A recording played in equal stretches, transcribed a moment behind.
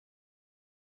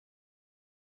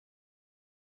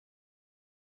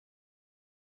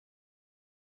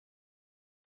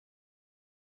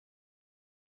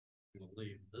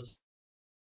believe this.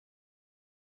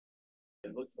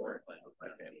 It looks sort of like I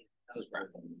was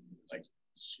writing like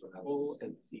scrabble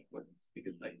and sequence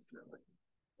because I used to like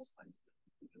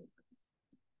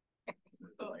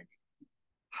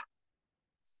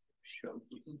shows.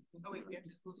 Oh wait, we have to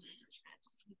close it.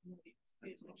 I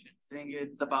think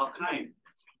it's about time.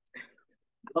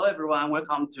 Hello everyone,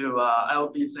 welcome to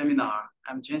IOB seminar.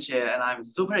 I'm Chen Xie, and I'm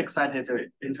super excited to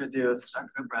introduce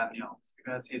Dr. Brad Nelms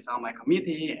because he's on my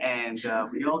committee and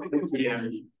we all got here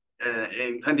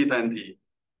in 2020.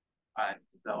 Right,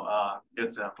 so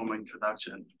here's a formal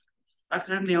introduction.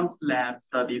 Dr. Nelms' lab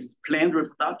studies plant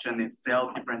reproduction and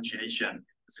cell differentiation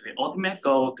with the ultimate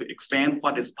goal to expand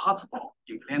what is possible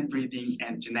in plant breeding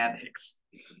and genetics.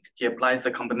 He applies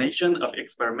a combination of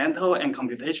experimental and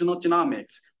computational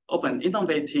genomics, often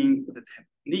innovating the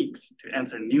techniques to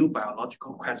answer new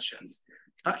biological questions.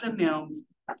 Dr. Nelms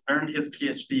earned his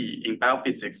PhD in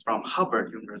biophysics from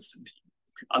Harvard University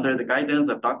under the guidance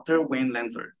of Dr. Wayne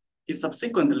Lanzer. He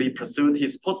subsequently pursued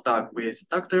his postdoc with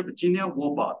Dr. Virginia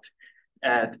Woolbot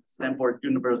at Stanford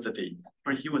University,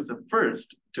 where he was the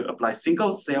first to apply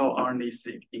single-cell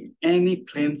RNA-seq in any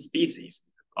plant species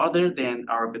other than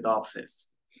Arabidopsis.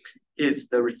 He is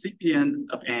the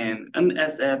recipient of an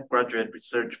NSF Graduate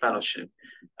Research Fellowship,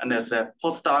 NSF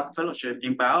Postdoc Fellowship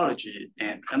in Biology,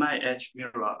 and NIH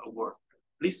Mira Award.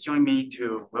 Please join me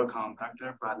to welcome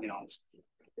Dr. Brad Nelms.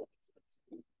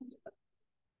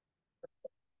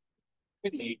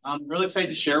 I'm really excited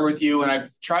to share with you, and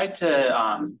I've tried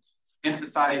to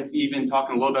emphasize, even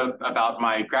talking a little bit about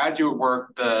my graduate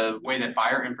work, the way that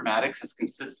bioinformatics has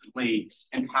consistently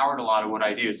empowered a lot of what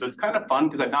I do. So it's kind of fun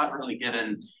because I've not really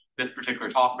given this particular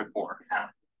talk before.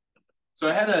 So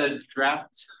I had a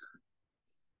draft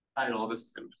title. This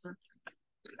is going to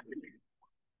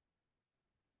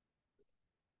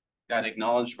got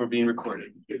acknowledged for being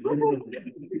recorded.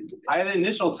 I had an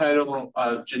initial title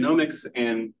of Genomics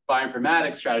and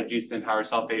Bioinformatics Strategies to Empower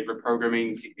Self-Aid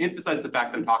Reprogramming, to emphasize the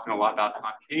fact that I'm talking a lot about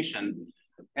computation.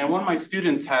 And one of my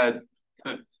students had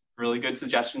a really good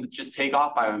suggestion to just take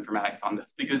off bioinformatics on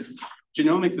this, because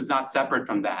genomics is not separate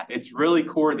from that. It's really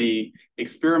core. The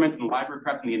experiment and the library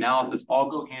prep and the analysis all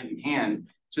go hand in hand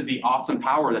to the awesome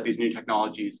power that these new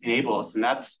technologies enable us. And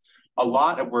that's a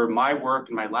lot of where my work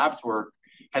and my lab's work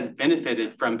has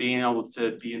benefited from being able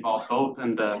to be involved both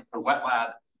in the wet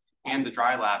lab and the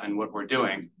dry lab in what we're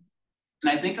doing.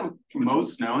 And I think I'm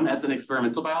most known as an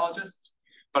experimental biologist,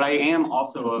 but I am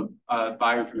also a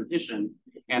bioinformatician.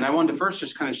 And I wanted to first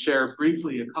just kind of share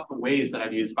briefly a couple of ways that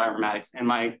I've used bioinformatics in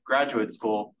my graduate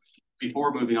school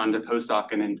before moving on to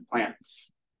postdoc and into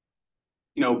plants.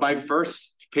 You know, my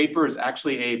first paper is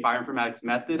actually a bioinformatics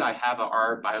method. I have a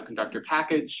R bioconductor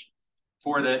package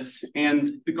for this,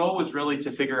 and the goal was really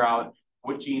to figure out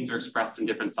what genes are expressed in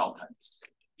different cell types.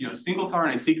 You know, single-cell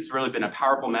RNA-seq has really been a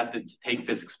powerful method to take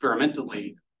this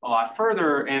experimentally a lot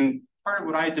further, and part of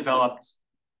what I developed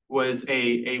was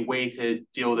a way to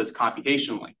deal with this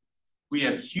computationally. We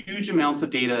have huge amounts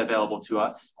of data available to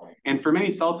us, and for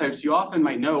many cell types, you often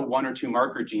might know one or two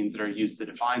marker genes that are used to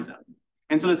define them.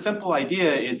 And so the simple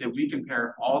idea is that we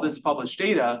compare all this published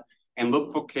data and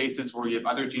look for cases where you have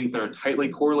other genes that are tightly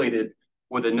correlated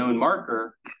with a known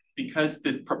marker, because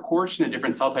the proportion of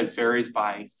different cell types varies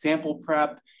by sample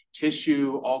prep,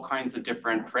 tissue, all kinds of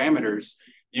different parameters.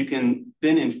 You can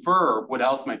then infer what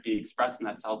else might be expressed in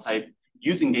that cell type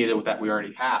using data that we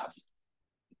already have.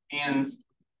 And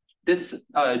this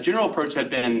general approach had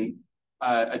been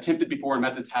attempted before, and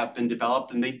methods have been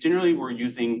developed, and they generally were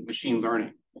using machine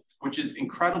learning, which is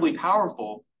incredibly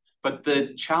powerful. But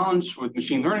the challenge with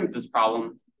machine learning with this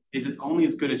problem is it's only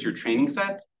as good as your training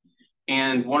set.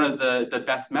 And one of the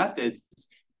best methods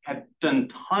had done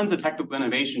tons of technical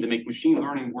innovation to make machine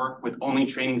learning work with only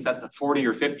training sets of 40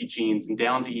 or 50 genes and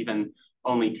down to even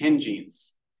only 10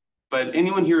 genes. But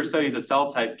anyone here who studies a cell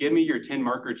type, give me your 10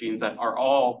 marker genes that are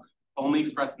all only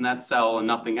expressed in that cell and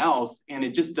nothing else, and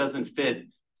it just doesn't fit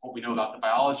what we know about the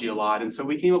biology a lot. And so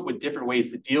we came up with different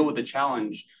ways to deal with the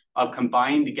challenge of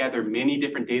combining together many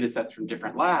different data sets from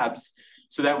different labs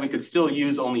so that we could still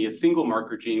use only a single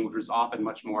marker gene, which was often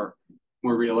much more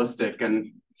realistic.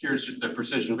 And here's just a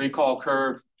precision recall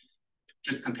curve,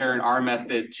 just comparing our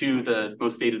method to the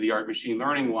most state-of-the-art machine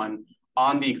learning one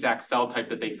on the exact cell type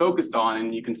that they focused on.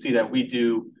 And you can see that we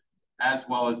do as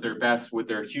well as their best with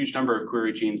their huge number of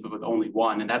query genes, but with only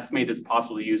one. And that's made this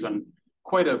possible to use on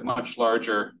quite a much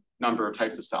larger number of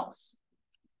types of cells.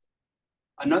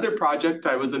 Another project,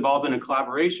 I was involved in a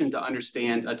collaboration to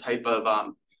understand a type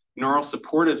of neural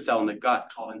supportive cell in the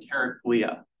gut called enteric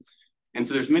glia. And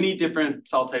so there's many different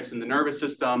cell types in the nervous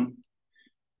system.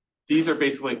 These are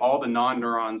basically all the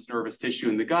non-neurons nervous tissue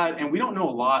in the gut, and we don't know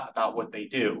a lot about what they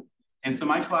do. And so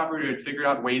my collaborator had figured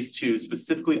out ways to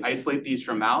specifically isolate these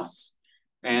from mouse.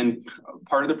 And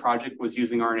part of the project was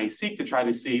using RNA-seq to try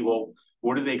to see, well,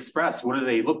 what do they express? What do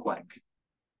they look like?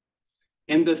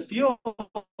 In the field,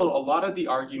 a lot of the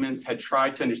arguments had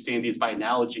tried to understand these by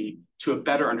analogy to a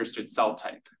better understood cell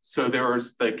type. So there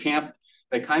was the camp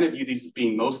that kind of viewed these as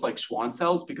being most like Schwann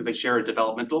cells because they share a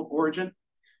developmental origin.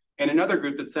 And another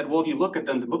group that said, well, if you look at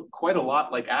them, they look quite a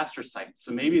lot like astrocytes.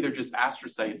 So maybe they're just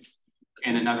astrocytes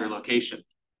in another location.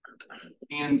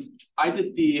 And I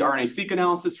did the RNA-seq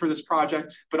analysis for this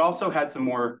project, but also had some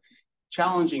more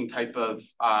challenging type of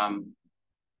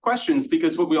questions,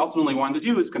 because what we ultimately wanted to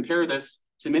do is compare this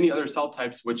to many other cell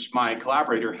types which my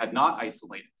collaborator had not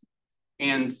isolated.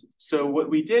 And so what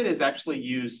we did is actually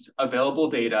used available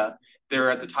data.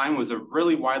 There at the time was a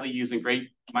really widely used and great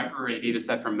microarray data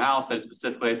set from mouse that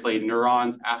specifically isolated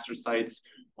neurons, astrocytes,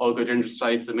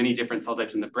 oligodendrocytes, and many different cell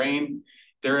types in the brain.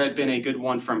 There had been a good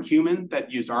one from human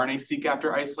that used RNA-seq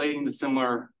after isolating the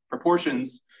similar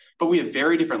proportions, but we have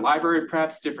very different library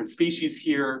preps, different species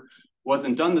here,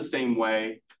 wasn't done the same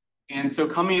way. And so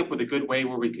coming up with a good way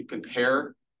where we could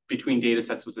compare between data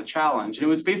sets was a challenge. And it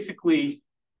was basically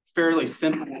fairly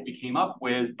simple what we came up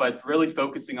with, but really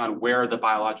focusing on where are the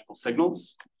biological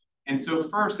signals. And so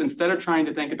first, instead of trying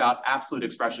to think about absolute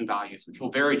expression values, which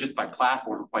will vary just by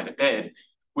platform quite a bit,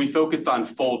 we focused on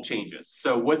fold changes.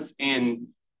 So what's in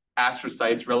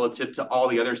astrocytes relative to all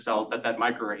the other cells that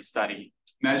microarray study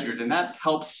measured. And that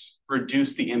helps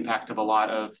reduce the impact of a lot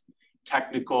of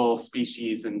technical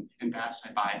species and batch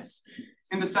type bias.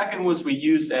 And the second was we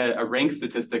used a rank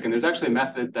statistic. And there's actually a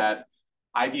method that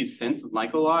I've used since and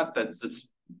like a lot. That's this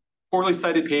poorly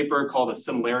cited paper called a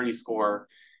similarity score.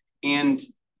 And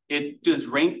it does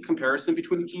rank comparison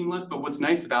between the gene lists. But what's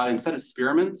nice about it, instead of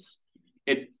spearmins,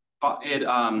 it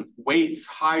weights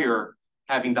higher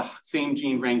having the same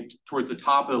gene ranked towards the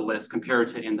top of the list compared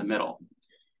to in the middle.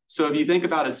 So if you think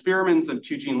about a spearmins and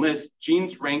 2-gene list,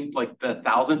 genes ranked like the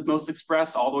 1,000th most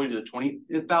expressed all the way to the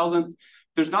 20,000th.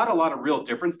 There's not a lot of real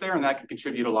difference there, and that can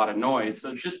contribute a lot of noise.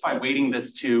 So just by weighting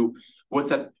this to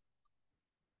what's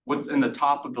in the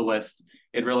top of the list,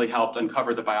 it really helped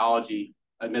uncover the biology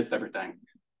amidst everything.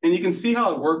 And you can see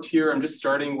how it worked here. I'm just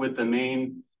starting with the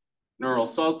main neural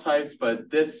cell types, but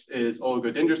this is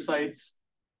oligodendrocytes,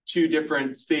 2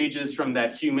 different stages from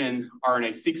that human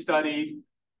RNA-seq study.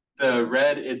 The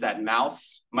red is that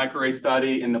mouse microarray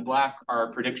study, and the black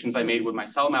are predictions I made with my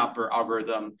cell mapper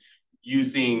algorithm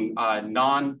using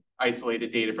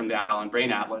non-isolated data from the Allen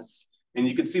Brain Atlas. And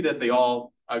you can see that they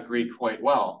all agree quite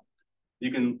well.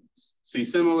 You can see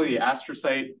similarly, the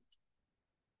astrocyte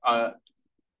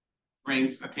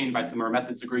ranks obtained by similar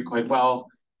methods agree quite well.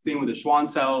 Same with the Schwann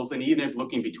cells, and even if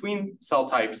looking between cell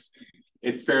types,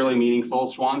 it's fairly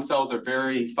meaningful. Schwann cells are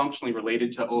very functionally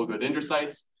related to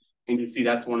oligodendrocytes. And you see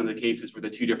that's one of the cases where the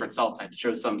 2 different cell types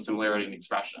show some similarity in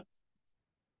expression.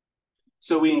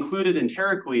 So we included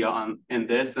enterically in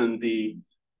this, and the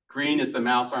green is the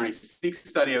mouse RNA-seq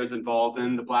study I was involved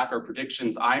in. The black are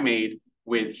predictions I made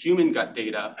with human gut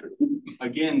data.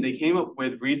 Again, they came up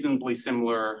with reasonably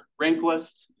similar rank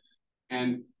lists.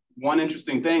 And one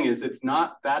interesting thing is it's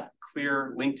not that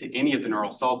clear link to any of the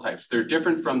neural cell types. They're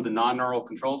different from the non-neural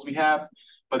controls we have,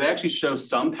 but they actually show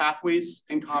some pathways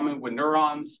in common with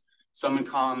neurons, some in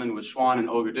common with Schwann and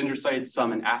oligodendrocytes,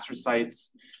 some in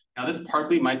astrocytes. Now, this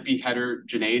partly might be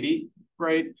heterogeneity,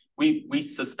 right? We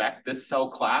suspect this cell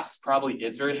class probably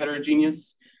is very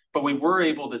heterogeneous, but we were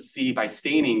able to see by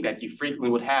staining that you frequently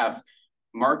would have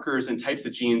markers and types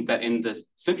of genes that in the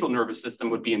central nervous system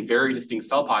would be in very distinct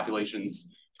cell populations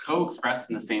co-expressed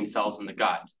in the same cells in the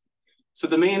gut. So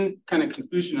the main kind of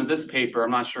conclusion of this paper,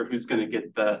 I'm not sure who's going to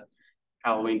get the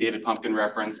Halloween David Pumpkin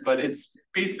reference, but it's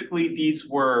basically these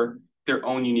were their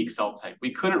own unique cell type.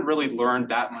 We couldn't really learn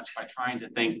that much by trying to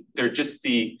think they're just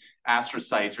the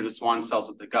astrocytes or the Schwann cells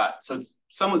of the gut. So it's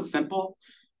somewhat simple,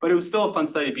 but it was still a fun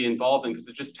study to be involved in because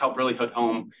it just helped really hit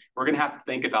home. We're going to have to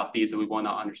think about these and we want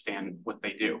to understand what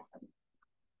they do.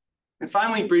 And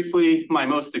finally, briefly, my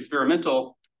most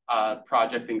experimental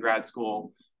project in grad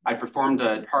school, I performed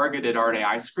a targeted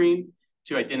RNAi screen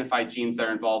to identify genes that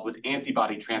are involved with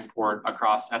antibody transport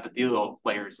across epithelial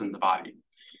layers in the body.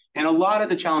 And a lot of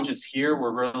the challenges here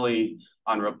were really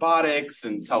on robotics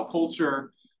and cell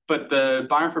culture, but the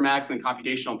bioinformatics and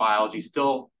computational biology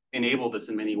still enable this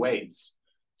in many ways.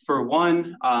 For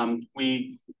one,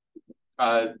 we,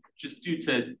 just due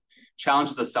to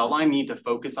challenges of the cell line, need to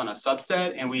focus on a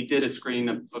subset, and we did a screen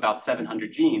of about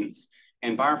 700 genes.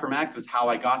 And bioinformatics is how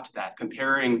I got to that,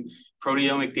 comparing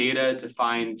proteomic data to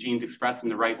find genes expressed in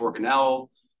the right organelle,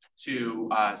 to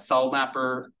cell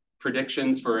mapper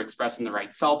predictions for expressing the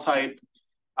right cell type,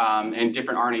 and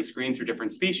different RNA screens for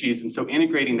different species. And so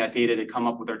integrating that data to come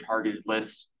up with our targeted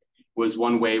list was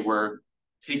one way where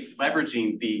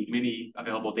leveraging the many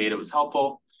available data was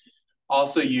helpful.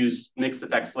 Also used mixed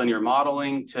effects linear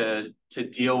modeling to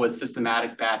deal with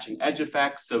systematic batch and edge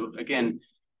effects. So again,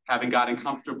 having gotten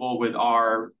comfortable with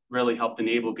R really helped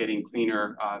enable getting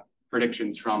cleaner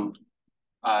predictions from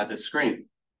the screen.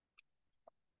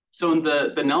 So in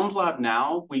the Nelms lab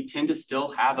now, we tend to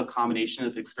still have a combination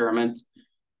of experiment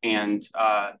and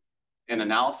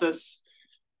analysis.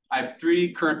 I have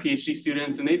 3 current PhD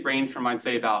students, and they range from, I'd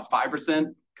say, about 5%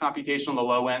 computational on the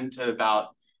low end to about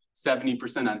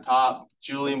 70% on top.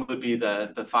 Julian would be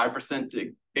the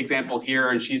 5% example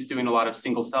here, and she's doing a lot of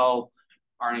single cell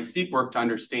RNA-seq work to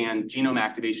understand genome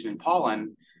activation in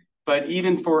pollen. But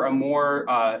even for a more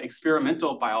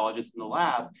experimental biologist in the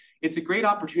lab, it's a great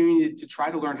opportunity to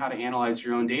try to learn how to analyze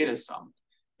your own data some.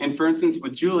 And for instance,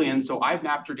 with Julian, so I've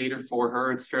mapped her data for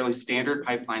her. It's fairly standard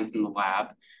pipelines in the lab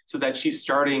so that she's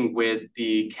starting with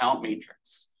the count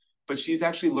matrix. But she's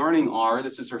actually learning R.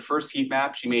 This is her first heat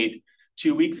map she made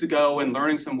 2 weeks ago, and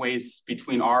learning some ways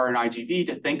between R and IGV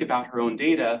to think about her own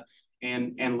data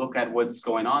and look at what's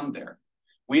going on there.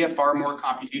 We have far more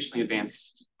computationally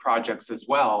advanced projects as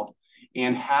well.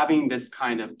 And having this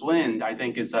kind of blend, I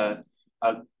think, is a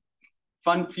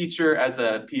fun feature as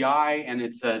a PI, and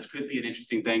could be an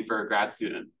interesting thing for a grad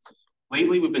student.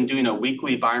 Lately, we've been doing a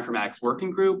weekly bioinformatics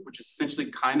working group, which is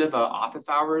essentially kind of office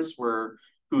hours where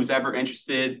who's ever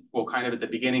interested will kind of at the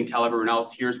beginning tell everyone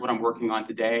else, here's what I'm working on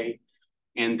today.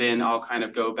 And then I'll kind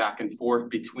of go back and forth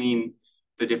between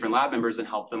the different lab members and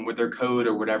help them with their code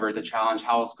or whatever the challenge.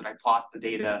 How else could I plot the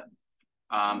data?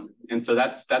 And so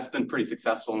that's been pretty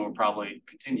successful and will probably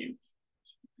continue.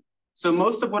 So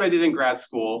most of what I did in grad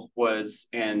school was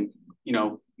in,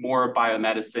 more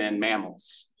biomedicine,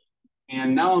 mammals.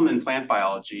 And now I'm in plant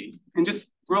biology. And just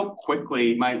real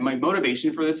quickly, my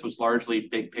motivation for this was largely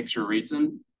big picture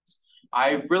reason.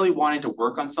 I really wanted to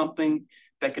work on something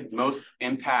that could most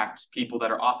impact people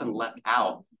that are often left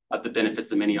out of the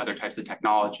benefits of many other types of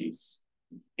technologies.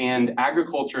 And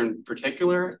agriculture in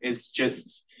particular is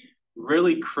just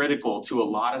really critical to a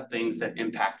lot of things that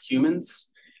impact humans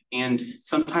and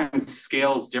sometimes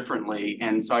scales differently.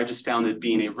 And so I just found it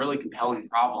being a really compelling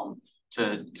problem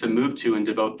to move to and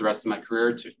devote the rest of my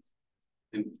career to.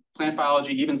 In plant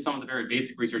biology, even some of the very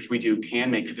basic research we do can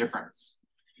make a difference.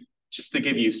 Just to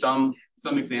give you some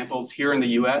examples, here in the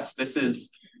US, this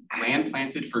is land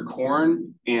planted for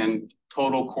corn and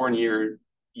total corn year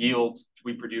yield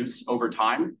we produce over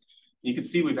time. You can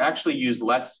see we've actually used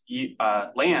less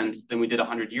land than we did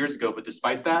 100 years ago, but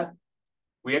despite that,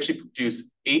 we actually produce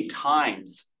 8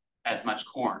 times as much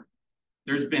corn.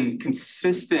 There's been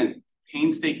consistent,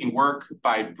 painstaking work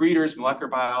by breeders, molecular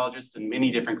biologists, and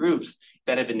many different groups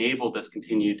that have enabled this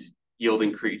continued yield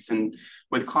increase. And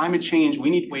with climate change,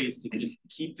 we need ways to just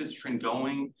keep this trend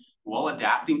going while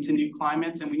adapting to new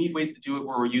climates. And we need ways to do it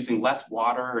where we're using less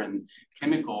water and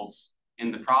chemicals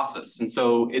in the process. And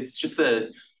so it's just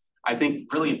I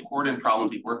think, really important problem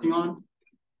to be working on.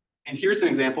 And here's an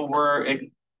example where it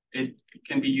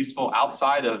can be useful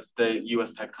outside of the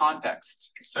US type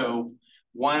context. So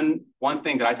one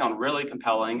thing that I found really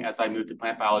compelling as I moved to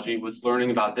plant biology was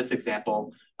learning about this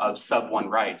example of sub-1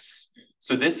 rice.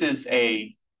 So this is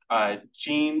a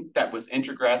gene that was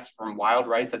introgressed from wild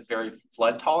rice that's very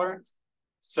flood tolerant.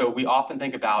 So we often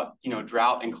think about,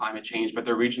 drought and climate change, but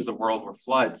there are regions of the world where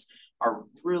floods are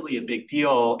really a big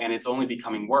deal, and it's only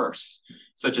becoming worse,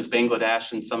 such as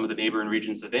Bangladesh and some of the neighboring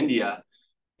regions of India.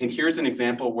 And here's an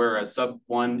example where a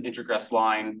sub-1 introgress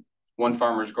line, one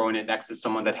farmer is growing it next to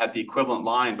someone that had the equivalent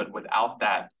line, but without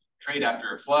that trait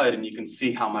after a flood. And you can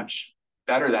see how much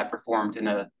better that performed in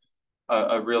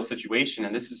a real situation.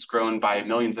 And this is grown by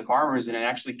millions of farmers. And it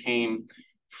actually came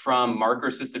from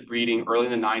marker-assisted breeding early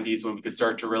in the 90s when we could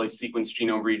start to really sequence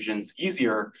genome regions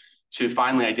easier to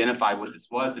finally identify what this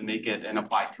was and make it an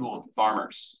applied tool to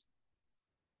farmers.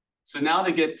 So now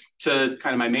to get to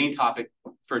kind of my main topic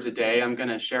for today, I'm going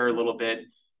to share a little bit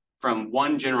from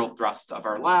one general thrust of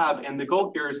our lab. And the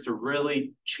goal here is to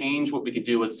really change what we could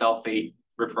do with cell fate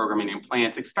reprogramming in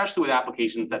plants, especially with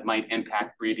applications that might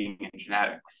impact breeding and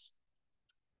genetics.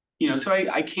 So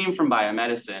I came from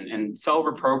biomedicine, and cell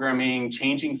reprogramming,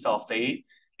 changing cell fate,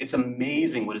 it's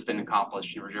amazing what has been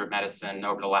accomplished in regenerative medicine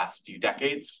over the last few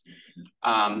decades.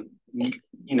 Animal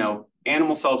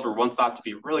cells were once thought to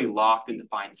be really locked in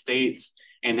defined states,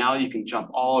 and now you can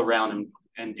jump all around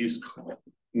and do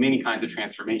many kinds of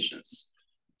transformations.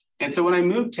 And so when I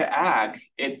moved to ag,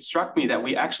 it struck me that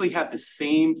we actually have the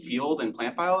same field in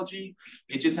plant biology.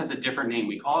 It just has a different name.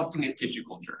 We call it plant tissue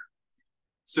culture.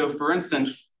 So for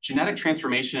instance, genetic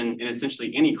transformation in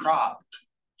essentially any crop,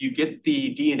 you get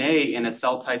the DNA in a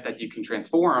cell type that you can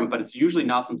transform, but it's usually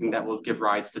not something that will give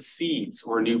rise to seeds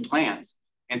or new plants.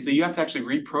 And so you have to actually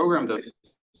reprogram those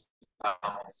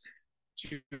cells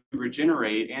to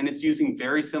regenerate, and it's using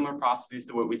very similar processes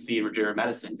to what we see in regenerative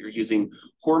medicine. You're using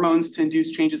hormones to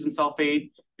induce changes in cell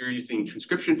fate, you're using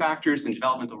transcription factors and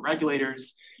developmental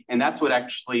regulators, and that's what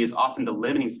actually is often the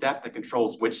limiting step that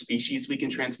controls which species we can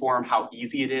transform, how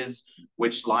easy it is,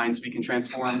 which lines we can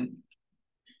transform.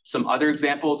 Some other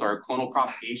examples are clonal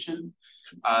propagation.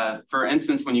 For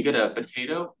instance, when you get a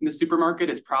potato in the supermarket,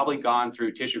 it's probably gone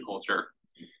through tissue culture.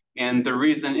 And the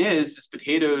reason is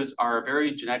potatoes are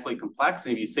very genetically complex.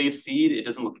 And if you save seed, it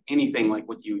doesn't look anything like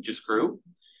what you just grew.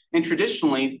 And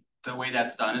traditionally, the way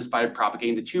that's done is by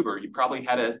propagating the tuber. You probably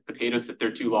had a potato sit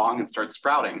there too long and start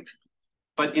sprouting.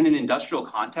 But in an industrial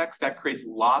context, that creates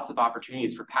lots of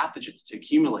opportunities for pathogens to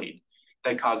accumulate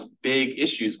that cause big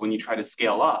issues when you try to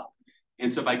scale up.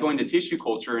 And so by going to tissue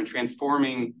culture and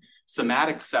transforming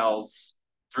somatic cells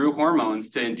through hormones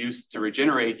to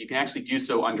regenerate, you can actually do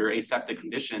so under aseptic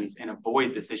conditions and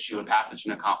avoid this issue of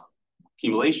pathogen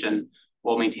accumulation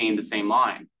while maintaining the same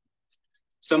line.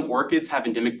 Some orchids have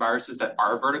endemic viruses that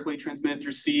are vertically transmitted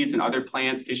through seeds, and other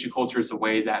plants, tissue culture is a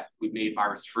way that we've made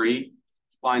virus-free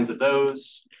lines of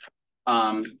those.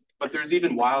 But there's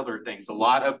even wilder things. A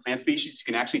lot of plant species,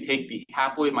 you can actually take the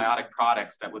haploid meiotic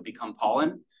products that would become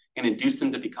pollen and induce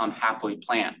them to become haploid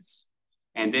plants.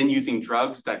 And then using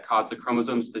drugs that cause the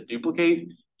chromosomes to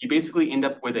duplicate, you basically end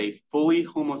up with a fully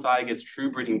homozygous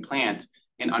true breeding plant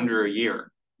in under a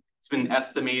year. It's been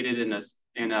estimated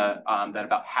that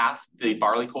about half the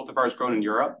barley cultivars grown in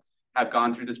Europe have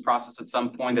gone through this process at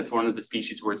some point. That's one of the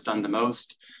species where it's done the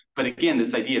most. But again,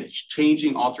 this idea of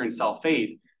changing, altering cell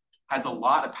fate has a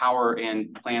lot of power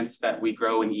in plants that we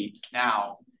grow and eat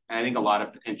now, and I think a lot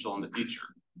of potential in the future.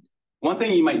 One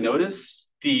thing you might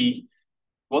notice, the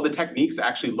techniques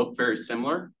actually look very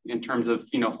similar in terms of,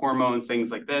 hormones,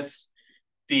 things like this.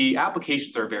 The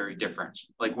applications are very different.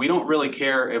 Like, we don't really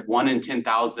care if 1 in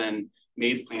 10,000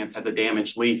 maize plants has a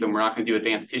damaged leaf, and we're not going to do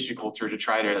advanced tissue culture to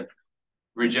try to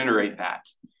regenerate that.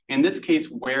 In this case,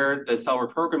 where the cell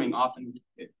reprogramming often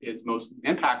is most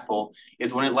impactful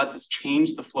is when it lets us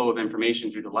change the flow of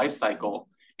information through the life cycle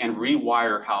and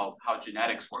rewire how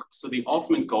genetics works. So the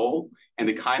ultimate goal and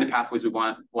the kind of pathways we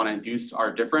want to induce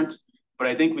are different, but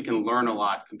I think we can learn a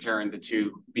lot comparing the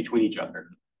two between each other.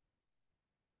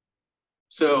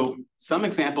 So some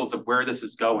examples of where this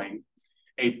is going.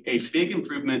 A big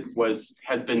improvement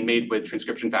has been made with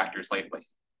transcription factors lately.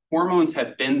 Hormones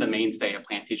have been the mainstay of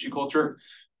plant tissue culture,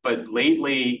 but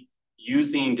lately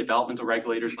using developmental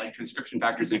regulators like transcription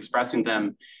factors and expressing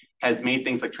them has made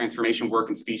things like transformation work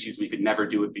in species we could never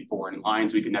do it before, in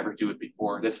lines we could never do it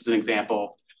before. This is an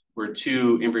example where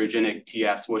 2 embryogenic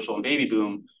TFs, Wuschel and Baby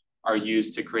Boom, are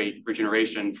used to create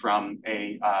regeneration from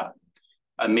a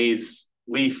maize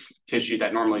leaf tissue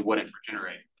that normally wouldn't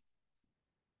regenerate.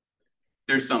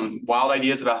 There's some wild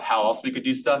ideas about how else we could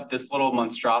do stuff. This little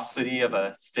monstrosity of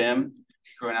a stem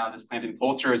growing out of this plant in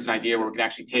culture is an idea where we can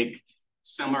actually take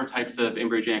similar types of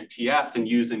embryogenic TFs and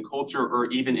use in culture or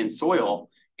even in soil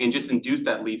and just induce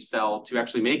that leaf cell to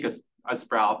actually make a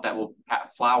sprout that will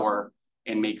flower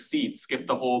and make seeds, skip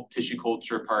the whole tissue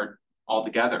culture part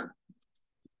altogether.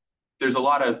 There's a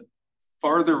lot of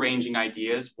farther ranging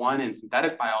ideas. One, in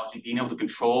synthetic biology, being able to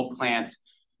control plant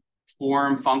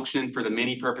form, function for the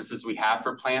many purposes we have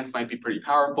for plants might be pretty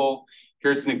powerful.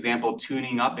 Here's an example,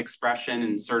 tuning up expression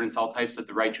in certain cell types at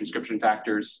the right transcription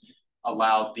factors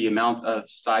allow the amount of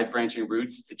side branching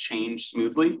roots to change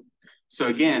smoothly. So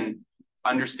again,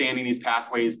 understanding these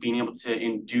pathways, being able to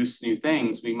induce new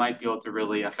things, we might be able to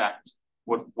really affect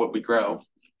what we grow.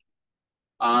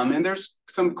 And there's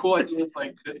some cool ideas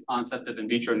like this concept of in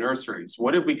vitro nurseries.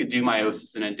 What if we could do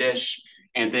meiosis in a dish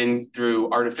and then through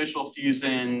artificial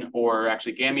fusion or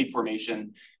actually gamete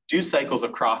formation, do cycles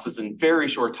of crosses in very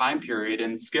short time period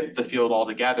and skip the field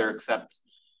altogether, except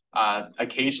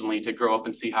occasionally to grow up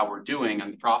and see how we're doing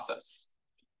in the process.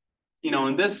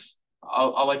 In this,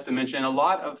 I'll like to mention a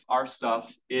lot of our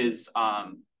stuff is,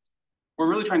 we're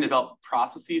really trying to develop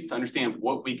processes to understand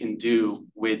what we can do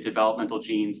with developmental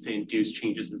genes to induce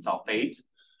changes in cell fate.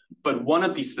 But one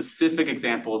of the specific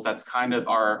examples that's kind of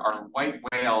our white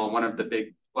whale, one of the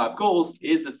big lab goals,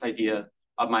 is this idea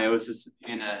of meiosis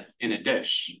in a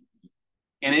dish.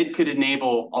 And it could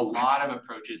enable a lot of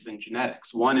approaches in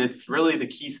genetics. One, it's really the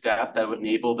key step that would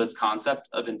enable this concept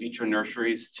of in vitro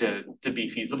nurseries to be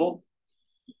feasible.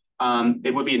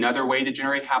 It would be another way to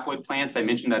generate haploid plants. I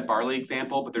mentioned that barley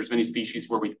example, but there's many species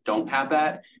where we don't have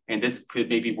that. And this could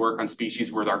maybe work on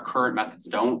species where our current methods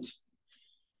don't.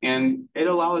 And it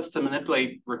allows us to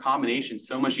manipulate recombination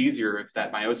so much easier if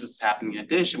that meiosis is happening in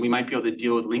addition. We might be able to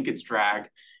deal with linkage drag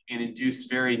and induce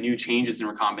very new changes in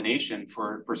recombination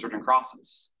for certain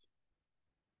crosses.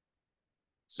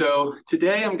 So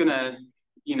today I'm gonna,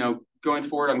 going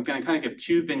forward, I'm gonna kind of give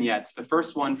two vignettes. The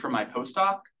first one from my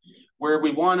postdoc, where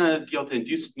we wanna be able to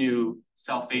induce new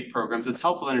cell fate programs. It's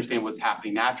helpful to understand what's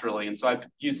happening naturally. And so I've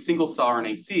used single cell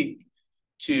RNA-seq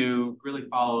to really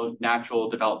follow natural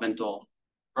developmental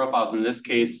profiles. In this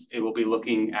case, it will be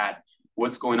looking at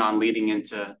what's going on leading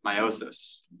into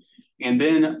meiosis. And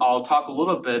then I'll talk a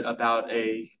little bit about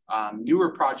a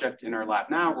newer project in our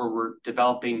lab now where we're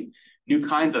developing new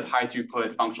kinds of high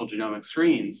throughput functional genomic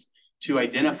screens to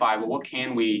identify, well, what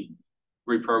can we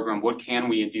reprogram, what can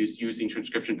we induce using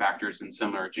transcription factors in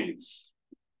similar genes.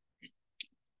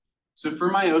 So for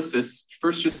meiosis,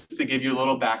 first, just to give you a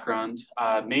little background,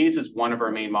 maize is one of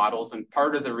our main models. And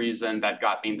part of the reason that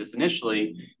got me this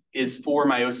initially is for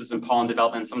meiosis and pollen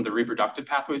development, some of the reproductive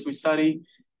pathways we study.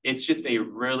 It's just a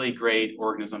really great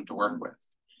organism to work with.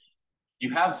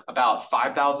 You have about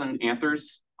 5,000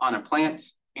 anthers on a plant,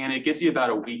 and it gives you about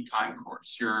a week time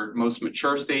course. Your most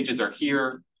mature stages are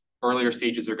here, earlier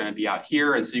stages are going to be out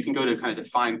here. And so you can go to kind of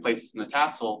define places in the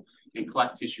tassel and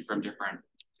collect tissue from different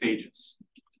stages.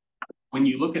 When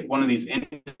you look at one of these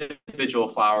individual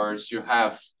flowers, you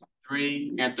have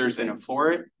 3 anthers and a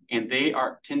floret, and they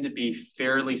tend to be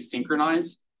fairly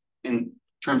synchronized in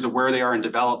terms of where they are in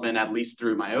development, at least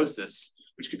through meiosis,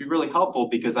 which could be really helpful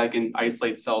because I can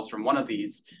isolate cells from one of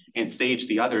these and stage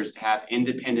the others to have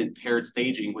independent paired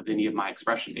staging with any of my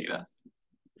expression data.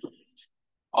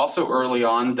 Also early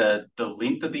on, the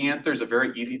length of the anther is a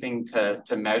very easy thing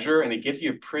to measure, and it gives you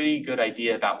a pretty good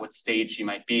idea about what stage you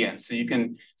might be in. So you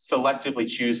can selectively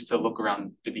choose to look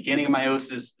around the beginning of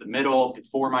meiosis, the middle,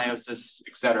 before meiosis,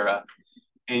 et cetera.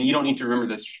 And you don't need to remember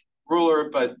this ruler,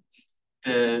 but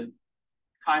the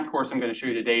time course I'm going to show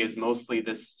you today is mostly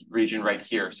this region right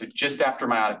here. So just after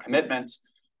meiotic commitment,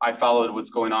 I followed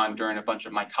what's going on during a bunch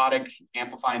of mitotic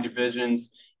amplifying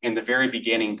divisions in the very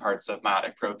beginning parts of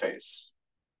meiotic prophase.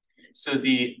 So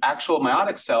the actual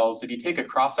meiotic cells, if you take a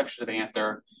cross-section of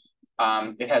anther,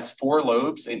 it has 4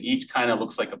 lobes and each kind of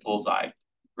looks like a bullseye.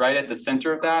 Right at the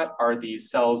center of that are the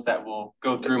cells that will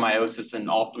go through meiosis and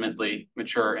ultimately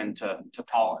mature into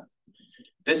pollen.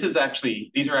 These are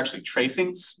actually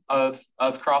tracings of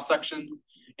cross-section.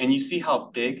 And you see how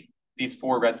big these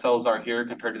 4 red cells are here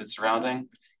compared to the surrounding.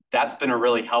 That's been a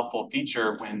really helpful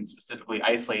feature when specifically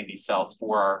isolating these cells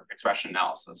for our expression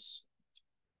analysis.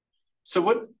 So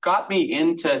what got me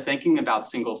into thinking about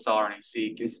single cell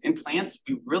RNA-seq is in plants,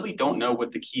 we really don't know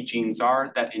what the key genes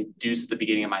are that induce the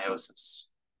beginning of meiosis.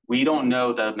 We don't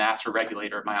know the master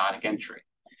regulator of meiotic entry.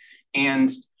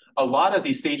 And a lot of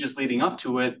these stages leading up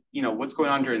to it, what's going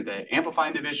on during the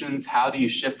amplifying divisions, how do you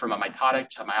shift from a mitotic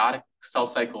to a meiotic cell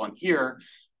cycle in here?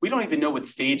 We don't even know what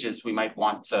stages we might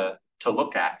want to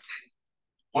look at.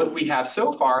 What we have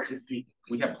so far is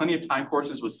we have plenty of time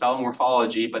courses with cell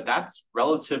morphology, but that's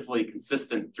relatively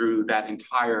consistent through that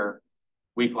entire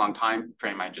week-long time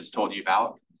frame I just told you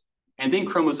about. And then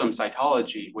chromosome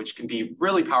cytology, which can be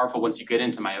really powerful once you get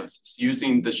into meiosis.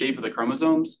 Using the shape of the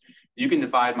chromosomes, you can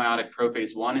divide meiotic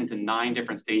prophase 1 into 9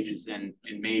 different stages in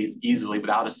maize easily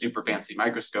without a super fancy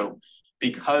microscope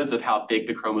because of how big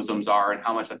the chromosomes are and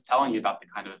how much that's telling you about the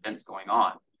kind of events going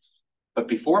on. But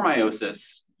before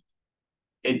meiosis,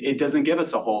 it doesn't give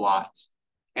us a whole lot.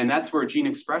 And that's where gene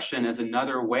expression is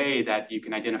another way that you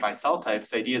can identify cell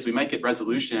types. The idea is we might get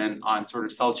resolution on sort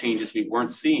of cell changes we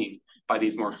weren't seeing by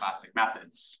these more classic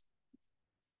methods.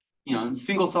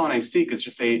 Single cell RNA-seq is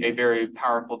just a very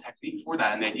powerful technique for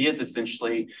that. And the idea is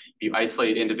essentially you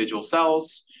isolate individual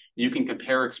cells, you can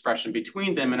compare expression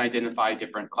between them and identify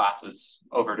different classes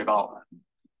over development.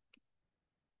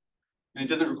 And it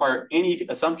doesn't require any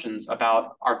assumptions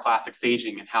about our classic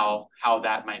staging and how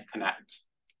that might connect.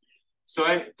 So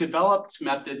I developed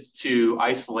methods to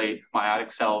isolate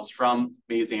meiotic cells from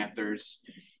maize anthers.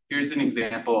 Here's an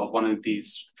example of one of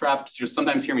these preps. You'll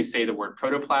sometimes hear me say the word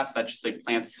protoplast. That's just a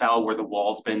plant cell where the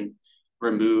wall's been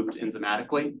removed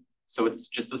enzymatically. So it's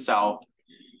just a cell.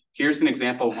 Here's an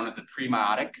example of one of the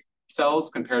pre-meiotic cells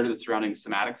compared to the surrounding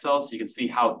somatic cells. So you can see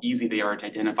how easy they are to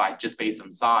identify just based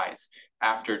on size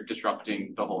after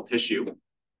disrupting the whole tissue.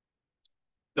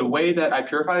 The way that I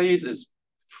purify these is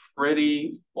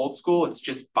pretty old school. It's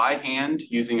just by hand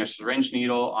using a syringe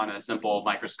needle on a simple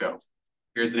microscope.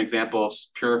 Here's an example of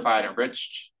purified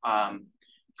enriched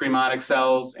pre-meiotic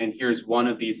cells, and here's one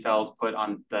of these cells put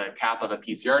on the cap of a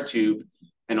PCR tube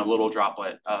in a little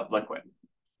droplet of liquid.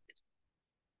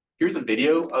 Here's a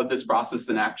video of this process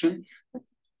in action.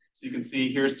 So you can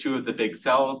see here's two of the big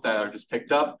cells that are just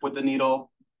picked up with the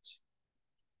needle.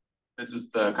 This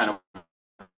is the kind of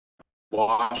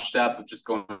wash step of just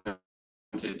going to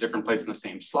a different place in the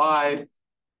same slide,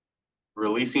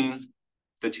 releasing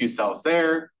the two cells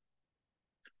there.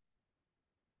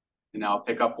 And now I'll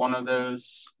pick up one of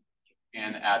those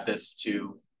and add this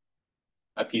to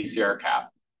a PCR cap.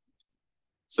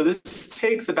 So this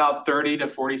takes about 30 to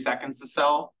 40 seconds to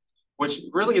cell, which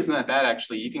really isn't that bad,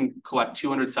 actually. You can collect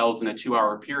 200 cells in a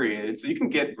 2-hour period. And so you can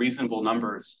get reasonable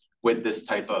numbers with this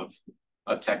type of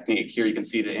technique. Here you can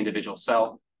see the individual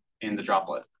cell in the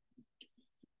droplet.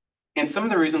 And some of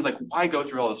the reasons, like why go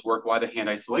through all this work, why the hand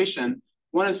isolation?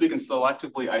 One is we can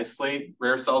selectively isolate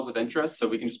rare cells of interest. So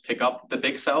we can just pick up the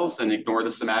big cells and ignore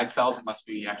the somatic cells unless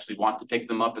we actually want to pick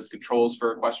them up as controls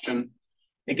for a question.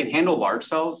 It can handle large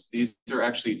cells. These are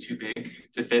actually too big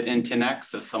to fit in 10x,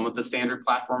 so some of the standard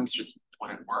platforms just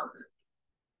wouldn't work.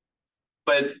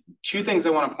 But two things I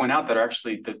want to point out that are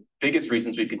actually the biggest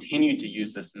reasons we continue to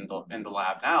use this in the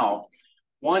lab now.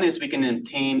 One is we can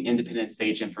obtain independent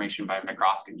stage information by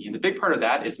microscopy, and the big part of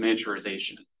that is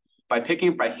miniaturization. By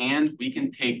picking it by hand, we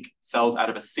can take cells out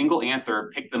of a single anther,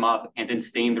 pick them up, and then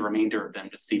stain the remainder of them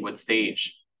to see what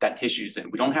stage that tissue's in.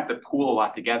 We don't have to pool a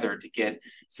lot together to get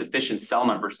sufficient cell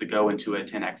numbers to go into a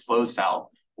 10x flow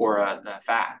cell or a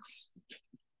fax.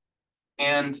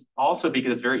 And also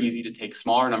because it's very easy to take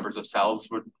smaller numbers of cells,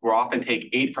 we'll often take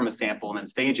 8 from a sample and then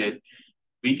stage it,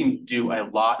 we can do a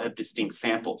lot of distinct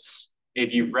samples.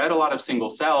 If you've read a lot of single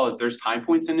cell, if there's time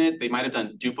points in it, they might have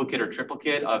done duplicate or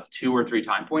triplicate of 2 or 3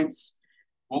 time points.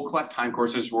 We'll collect time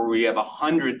courses where we have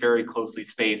 100 very closely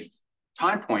spaced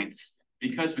time points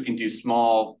because we can do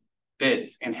small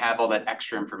bits and have all that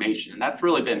extra information. And that's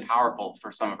really been powerful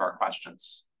for some of our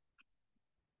questions.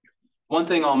 One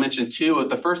thing I'll mention too,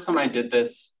 the first time I did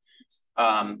this,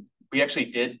 we actually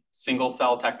did single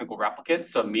cell technical replicates.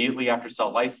 So immediately after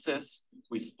cell lysis,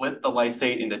 we split the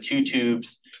lysate into 2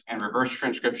 tubes and reverse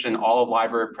transcription, all of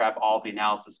library prep, all of the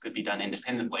analysis could be done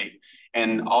independently.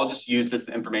 And I'll just use this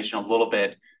information a little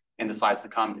bit in the slides to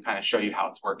come to kind of show you how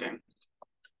it's working.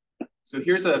 So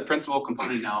here's a principal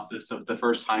component analysis of the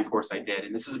first time course I did.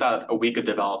 And this is about a week of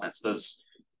development. So those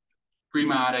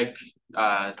pre-meiotic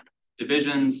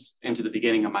divisions into the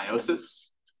beginning of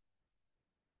meiosis.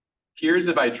 Here's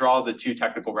if I draw the 2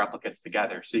 technical replicates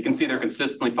together. So you can see they're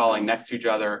consistently falling next to each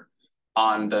other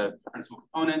on the principal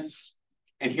components.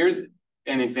 And here's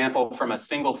an example from a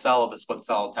single cell of a split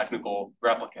cell technical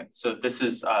replicate. So this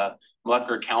is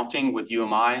molecular counting with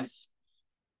UMIs.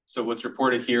 So what's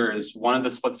reported here is one of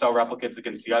the split cell replicates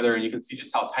against the other, and you can see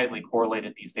just how tightly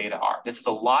correlated these data are. This is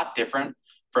a lot different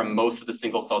from most of the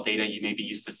single cell data you may be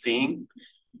used to seeing.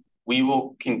 We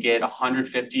can get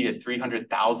 150 to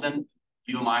 300,000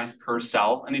 UMIs per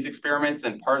cell in these experiments,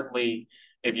 and partly,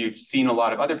 if you've seen a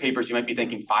lot of other papers, you might be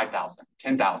thinking 5,000,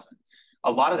 10,000.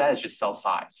 A lot of that is just cell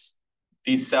size.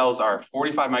 These cells are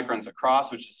 45 microns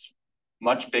across, which is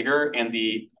much bigger, and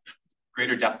the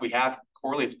greater depth we have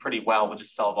correlates pretty well with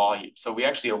just cell volume. So we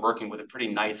actually are working with a pretty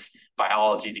nice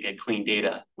biology to get clean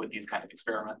data with these kind of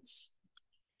experiments.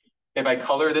 If I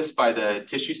color this by the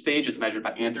tissue stage as measured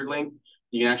by anther length,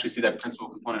 you can actually see that principal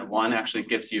component 1 actually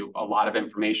gives you a lot of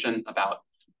information about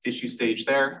tissue stage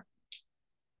there.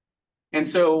 And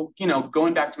so,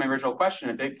 going back to my original question,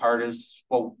 a big part is,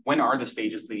 well, when are the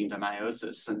stages leading to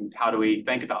meiosis and how do we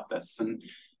think about this? And,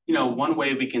 one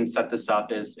way we can set this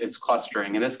up is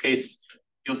clustering. In this case,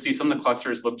 you'll see some of the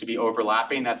clusters look to be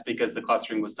overlapping. That's because the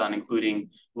clustering was done including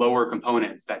lower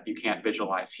components that you can't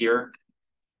visualize here.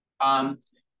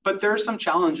 But there are some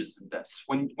challenges in this.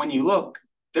 When you look,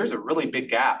 there's a really big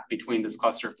gap between this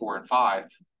cluster 4 and 5.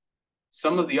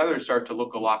 Some of the others start to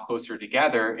look a lot closer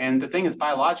together. And the thing is,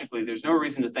 biologically, there's no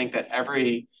reason to think that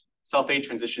every cell phase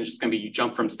transition is just going to be you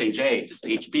jump from stage A to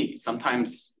stage B.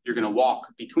 Sometimes you're going to walk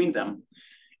between them.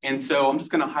 And so I'm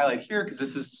just going to highlight here because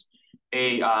this is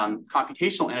a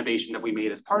computational innovation that we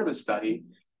made as part of the study.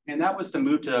 And that was to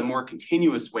move to a more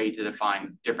continuous way to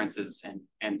define differences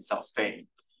in cell state.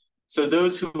 So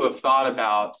those who have thought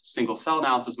about single cell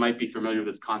analysis might be familiar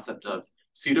with this concept of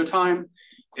pseudotime.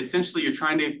 Essentially,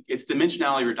 it's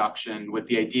dimensionality reduction with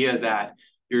the idea that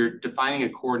you're defining a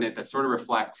coordinate that sort of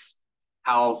reflects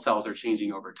how cells are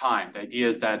changing over time. The idea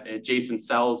is that adjacent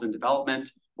cells in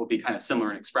development will be kind of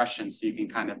similar in expression, so you can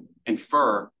kind of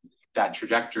infer that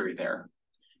trajectory there.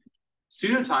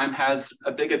 Pseudotime has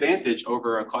a big advantage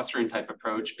over a clustering type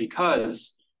approach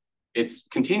because it's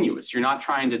continuous. You're not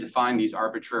trying to define these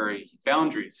arbitrary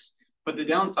boundaries. But the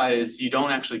downside is you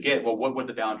don't actually get, well, what would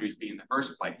the boundaries be in the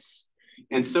first place?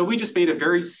 And so we just made a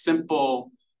very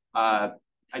simple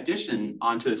addition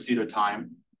onto the pseudotime.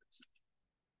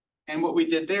 And what we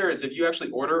did there is if you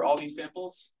actually order all these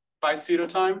samples by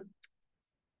pseudotime,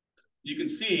 you can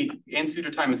see in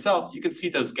pseudotime itself, you can see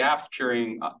those gaps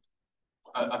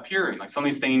appearing, like some of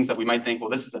these things that we might think, well,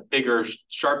 this is a bigger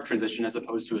sharp transition as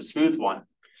opposed to a smooth one.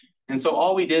 And so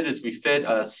all we did is we fit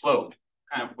a slope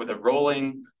kind of with a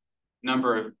rolling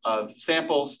number of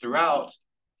samples throughout,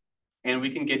 and we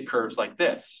can get curves like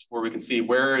this, where we can see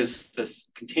where is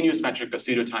this continuous metric of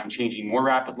pseudotime changing more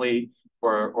rapidly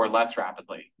or less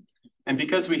rapidly. And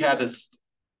because we have this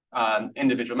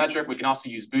individual metric, we can also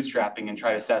use bootstrapping and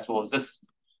try to assess, well,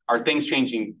 are things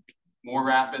changing more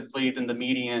rapidly than the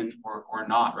median or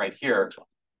not right here?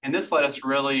 And this let us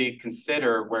really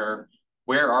consider where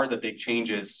are the big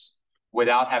changes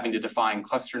without having to define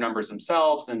cluster numbers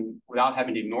themselves and without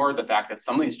having to ignore the fact that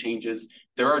some of these changes,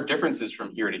 there are differences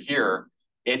from here to here.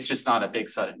 It's just not a big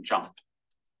sudden jump.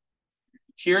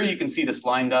 Here you can see this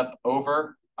lined up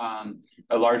over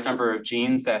a large number of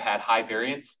genes that had high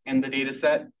variance in the data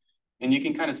set. And you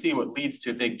can kind of see what leads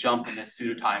to a big jump in this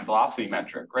pseudotime velocity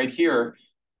metric. Right here,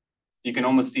 you can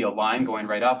almost see a line going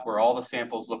right up where all the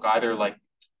samples look either like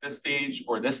this stage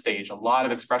or this stage. A lot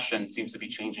of expression seems to be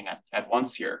changing at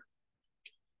once here.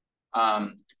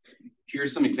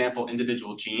 Here's some example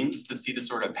individual genes to see the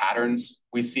sort of patterns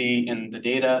we see in the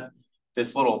data.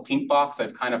 This little pink box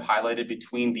I've kind of highlighted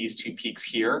between these two peaks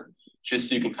here, just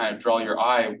so you can kind of draw your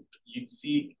eye. You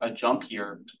see a jump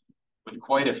here with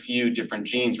quite a few different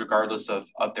genes, regardless of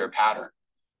their pattern.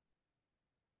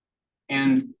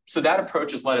 And so that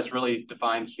approach has let us really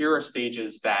define here are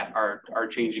stages that are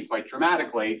changing quite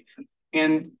dramatically.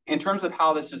 And in terms of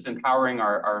how this is empowering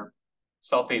our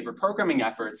self-aid reprogramming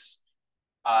efforts,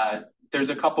 there's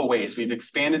a couple ways. We've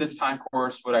expanded this time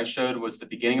course. What I showed was the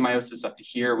beginning of meiosis up to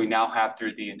here. We now have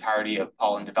through the entirety of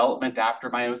pollen development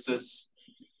after meiosis.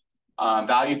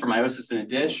 Value for meiosis in a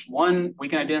dish. One, we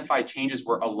can identify changes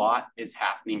where a lot is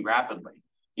happening rapidly.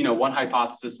 You know, one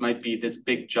hypothesis might be this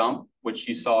big jump, which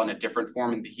you saw in a different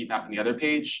form in the heat map on the other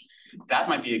page. That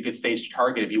might be a good stage to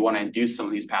target if you want to induce some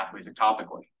of these pathways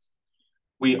ectopically.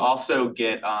 We also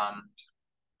get,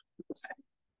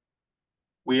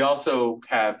 we also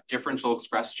have differential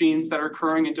express genes that are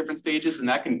occurring in different stages, and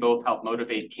that can both help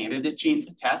motivate candidate genes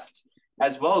to test,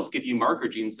 as well as give you marker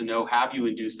genes to know, have you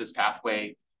induced this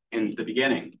pathway in the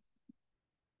beginning.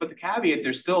 But the caveat,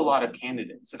 there's still a lot of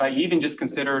candidates. If I even just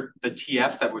consider the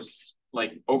TFs that was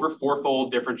like over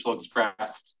 4-fold differential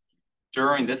expressed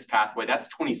during this pathway, that's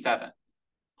 27.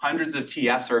 Hundreds of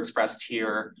TFs are expressed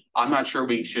here. I'm not sure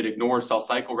we should ignore cell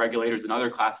cycle regulators and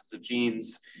other classes of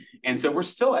genes. And so we're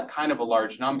still at kind of a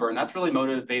large number, and that's really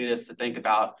motivated us to think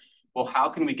about, well, how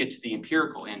can we get to the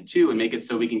empirical end too and make it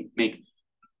so we can make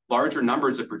larger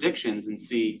numbers of predictions and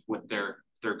see what they're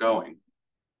going.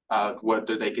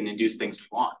 Whether they can induce things we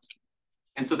want.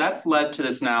 And so that's led to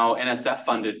this now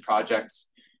NSF-funded project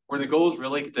where the goal is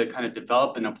really to kind of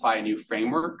develop and apply a new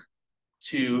framework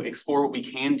to explore what we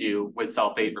can do with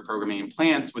self-aid reprogramming in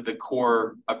plants, with the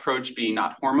core approach being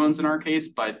not hormones in our case,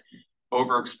 but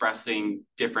overexpressing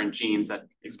different genes, that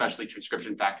especially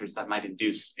transcription factors that might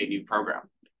induce a new program.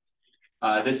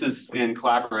 This is in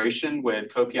collaboration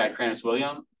with co-PI Cranus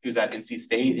William, who's at NC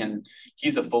State, and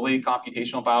he's a fully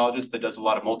computational biologist that does a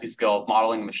lot of multi-scale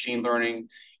modeling and machine learning.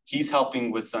 He's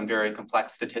helping with some very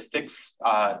complex statistics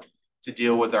to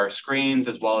deal with our screens,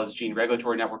 as well as gene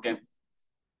regulatory network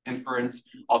inference.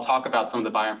 I'll talk about some of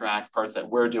the bioinformatics parts that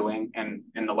we're doing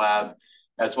in the lab,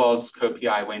 as well as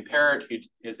co-PI Wayne Parrott, who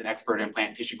is an expert in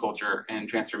plant tissue culture and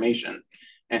transformation.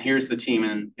 And here's the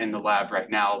team in the lab right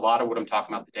now. A lot of what I'm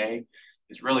talking about today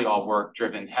is really all work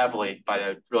driven heavily by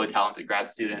a really talented grad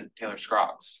student, Taylor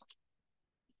Scroggs.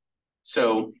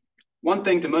 So one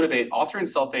thing to motivate, altering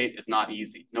sulfate is not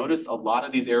easy. Notice a lot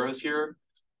of these arrows here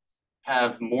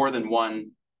have more than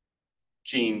one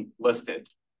gene listed.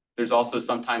 There's also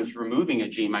sometimes removing a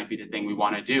gene might be the thing we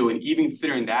want to do. And even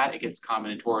considering that, it gets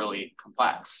combinatorially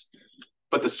complex.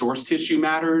 But the source tissue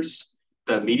matters,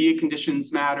 the media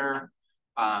conditions matter,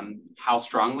 how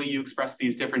strongly you express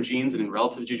these different genes and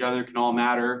relative to each other can all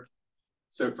matter.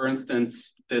 So for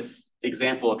instance, this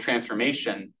example of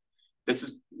transformation, this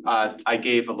is, I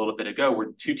gave a little bit ago, where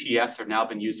 2 TFs have now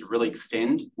been used to really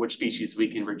extend which species we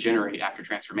can regenerate after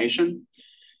transformation.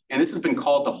 And this has been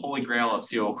called the holy grail of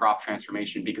cereal crop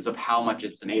transformation because of how much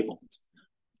it's enabled.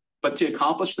 But to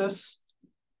accomplish this,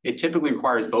 it typically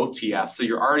requires both TFs. So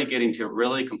you're already getting to a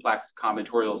really complex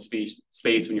combinatorial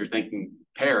space when you're thinking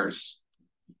pairs.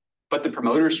 but the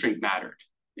promoter strength mattered.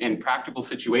 In practical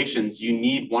situations, you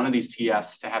need one of these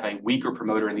TFs to have a weaker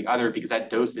promoter than the other because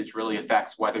that dosage really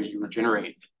affects whether you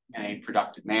regenerate in a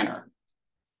productive manner.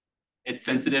 It's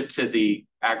sensitive to the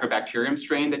agrobacterium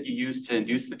strain that you use to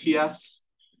induce the TFs,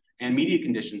 and media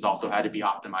conditions also had to be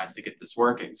optimized to get this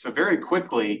working. So very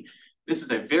quickly, this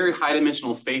is a very high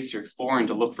dimensional space you're exploring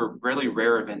to look for really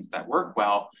rare events that work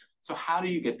well. So how do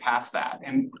you get past that?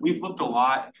 And we've looked a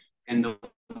lot in the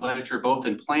literature, both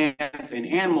in plants and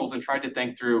animals, and tried to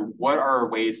think through what are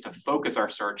ways to focus our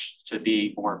search to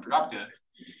be more productive.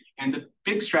 And the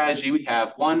big strategy we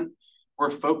have, one, we're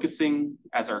focusing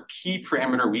as our key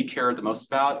parameter we care the most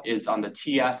about is on the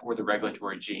TF or the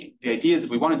regulatory gene. The idea is if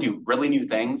we want to do really new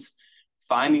things,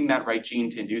 finding that right gene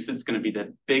to induce it is going to be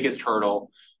the biggest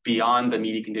hurdle beyond the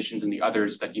media conditions and the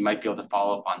others that you might be able to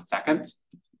follow up on second.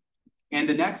 And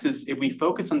the next is if we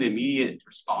focus on the immediate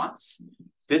response,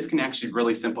 this can actually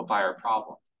really simplify our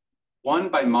problem. One,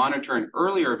 by monitoring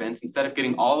earlier events, instead of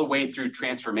getting all the way through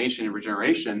transformation and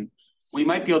regeneration, we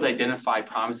might be able to identify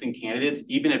promising candidates,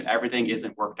 even if everything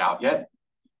isn't worked out yet.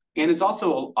 And it's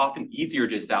also often easier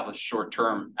to establish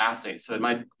short-term assays. So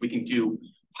we can do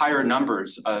higher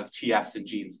numbers of TFs and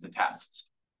genes to test.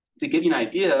 To give you an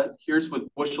idea, here's with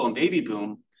Bushel and Baby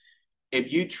Boom.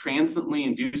 If you transiently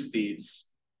induce these,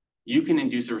 you can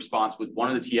induce a response with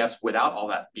one of the TFs without all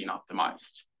that being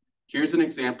optimized. Here's an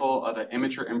example of an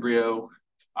immature embryo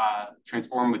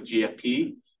transformed with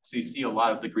GFP. So you see a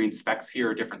lot of the green specks here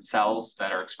are different cells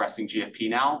that are expressing GFP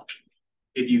now.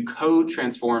 If you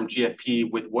co-transform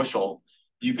GFP with Wushel,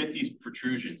 you get these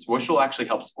protrusions. Wushel actually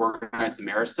helps organize the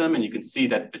meristem, and you can see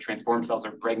that the transformed cells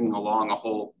are bringing along a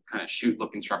whole kind of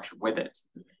shoot-looking structure with it.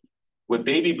 With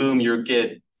Baby Boom, you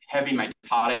get heavy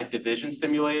mitotic division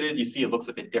stimulated. You see it looks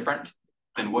a bit different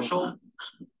than Wushel.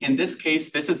 In this case,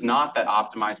 this is not that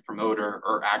optimized promoter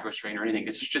or agrostrain or anything.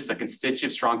 This is just a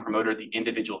constitutive strong promoter of the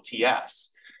individual TFs.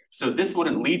 So this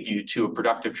wouldn't lead you to a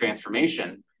productive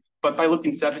transformation. But by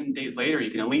looking 7 days later, you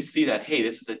can at least see that, hey,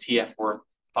 this is a TF worth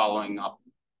following up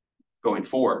going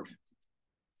forward.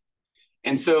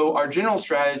 And so our general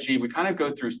strategy, we kind of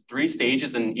go through 3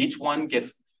 stages, and each one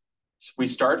we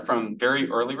start from very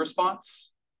early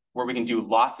response, where we can do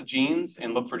lots of genes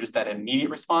and look for just that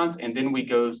immediate response. And then we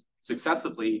go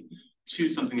successively to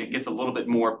something that gets a little bit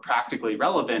more practically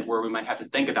relevant, where we might have to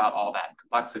think about all that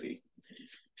complexity.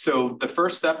 So the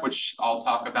first step, which I'll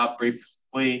talk about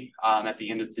briefly at the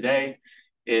end of today,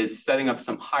 is setting up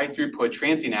some high throughput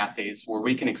transient assays where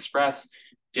we can express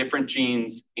different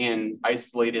genes in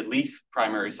isolated leaf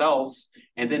primary cells,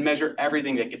 and then measure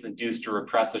everything that gets induced or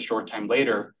repressed a short time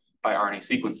later by RNA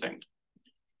sequencing.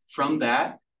 From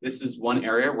that, this is one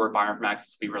area where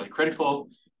bioinformatics will be really critical.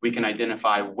 We can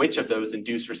identify which of those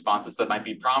induced responses that might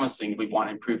be promising we want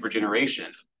to improve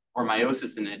regeneration or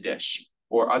meiosis in a dish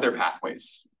or other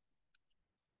pathways.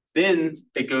 Then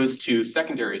it goes to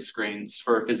secondary screens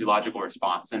for a physiological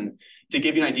response. And to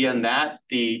give you an idea on that,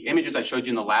 the images I showed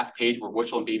you in the last page where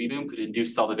Wushel and Baby Boom could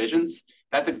induce cell divisions,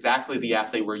 that's exactly the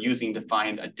assay we're using to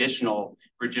find additional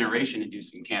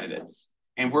regeneration-inducing candidates.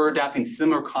 And we're adapting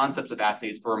similar concepts of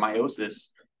assays for meiosis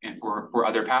and for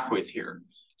other pathways here.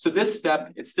 So this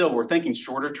step, we're thinking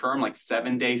shorter term, like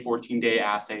 7-day, 14-day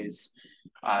assays,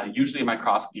 usually a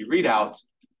microscopy readout.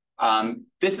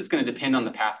 This is going to depend on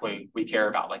the pathway we care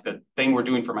about. Like the thing we're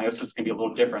doing for meiosis can be a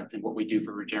little different than what we do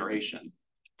for regeneration.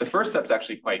 The first step is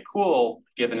actually quite cool,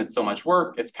 given it's so much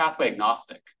work. It's pathway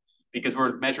agnostic because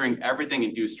we're measuring everything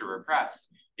induced or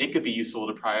repressed. It could be useful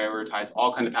to prioritize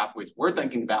all kinds of pathways we're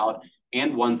thinking about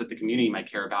and ones that the community might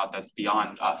care about that's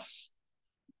beyond us.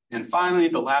 And finally,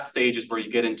 the last stage is where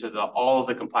you get into all of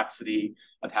the complexity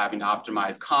of having to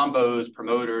optimize combos,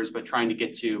 promoters, but trying to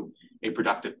get to a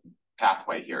productive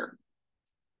pathway here.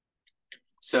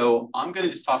 So I'm going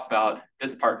to just talk about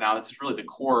this part now. This is really the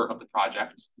core of the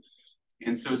project.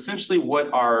 And so essentially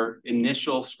what our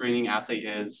initial screening assay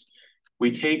is,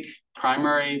 we take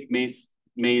primary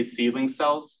maize seedling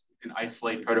cells and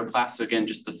isolate protoplasts. So again,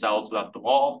 just the cells without the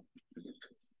wall.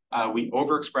 We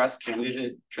overexpress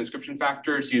candidate transcription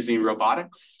factors using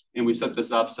robotics. And we set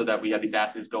this up so that we have these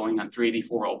assays going on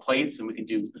 384-well plates, and we can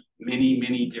do many,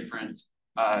 many different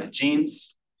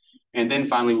genes. And then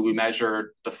finally, we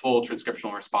measure the full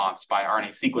transcriptional response by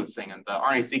RNA sequencing. And the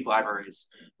RNA-seq libraries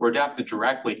were adapted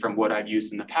directly from what I've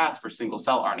used in the past for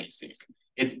single-cell RNA-seq.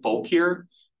 It's bulkier,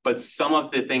 but some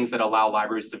of the things that allow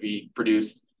libraries to be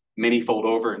produced many-fold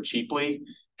over and cheaply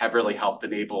have really helped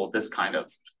enable this kind of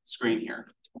screen here.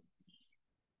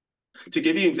 To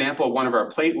give you an example of one of our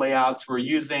plate layouts, we're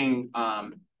using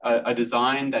a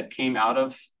design that came out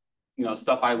of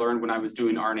stuff I learned when I was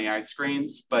doing RNAi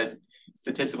screens, but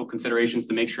statistical considerations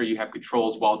to make sure you have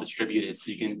controls well distributed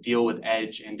so you can deal with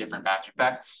edge and different batch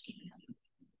effects.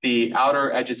 The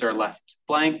outer edges are left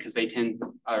blank because they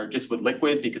are just with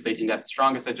liquid because they tend to have the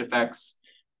strongest edge effects.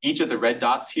 Each of the red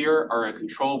dots here are a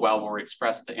control well where we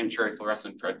express the M-cherry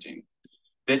fluorescent protein.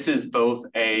 This is both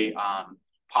a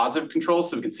positive control,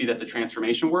 so we can see that the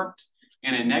transformation worked,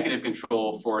 and a negative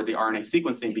control for the RNA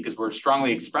sequencing because we're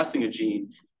strongly expressing a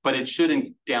gene, but it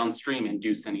shouldn't downstream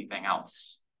induce anything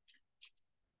else.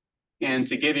 And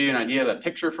to give you an idea of a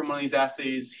picture from one of these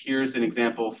assays, here's an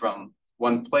example from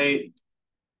one plate,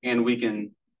 and we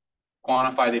can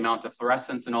quantify the amount of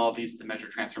fluorescence in all of these to measure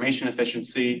transformation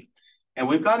efficiency. And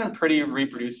we've gotten pretty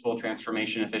reproducible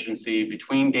transformation efficiency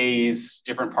between days,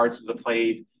 different parts of the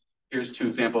plate. Here's two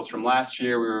examples from last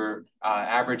year. We were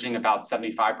averaging about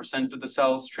 75% of the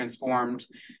cells transformed.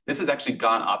 This has actually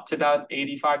gone up to about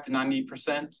 85 to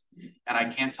 90%. And I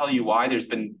can't tell you why. There's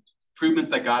been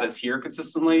improvements that got us here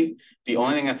consistently. The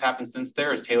only thing that's happened since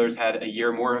there is Taylor's had a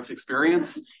year more of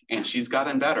experience and she's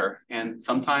gotten better. And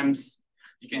sometimes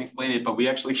you can't explain it, but we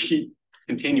actually keep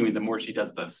continuing the more she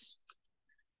does this.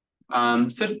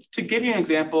 So to give you an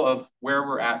example of where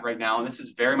we're at right now, and this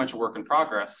is very much a work in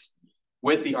progress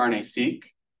with the RNA-seq,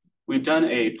 we've done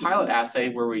a pilot assay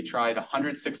where we tried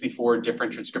 164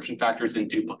 different transcription factors in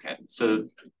duplicate. So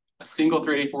a single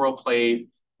 384 plate,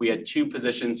 we had 2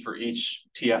 positions for each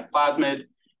TF plasmid,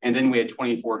 and then we had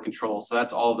 24 controls. So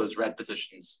that's all of those red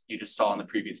positions you just saw on the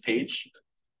previous page.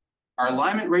 Our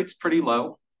alignment rate's pretty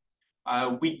low.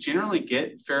 We generally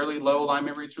get fairly low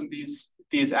alignment rates from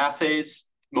these assays.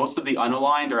 Most of the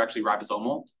unaligned are actually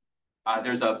ribosomal.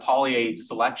 There's a poly-A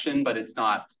selection, but it's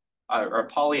not, or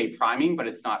poly-A priming, but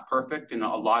it's not perfect. And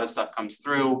a lot of stuff comes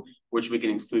through, which we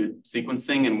can include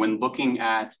sequencing. And when looking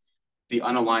at the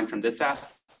unaligned from this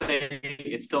assay,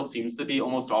 it still seems to be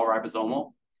almost all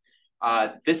ribosomal.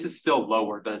 This is still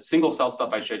lower. The single cell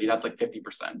stuff I showed you, that's like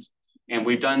 50%. And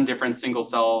we've done different single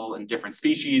cell and different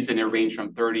species, and it ranged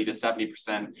from 30 to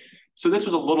 70%. So this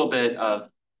was a little bit of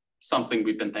something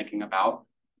we've been thinking about.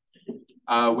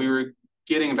 We were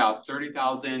getting about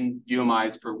 30,000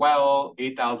 UMIs per well,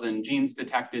 8,000 genes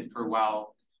detected per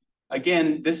well.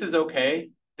 Again, this is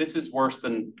okay. This is worse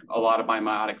than a lot of my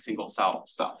meiotic single cell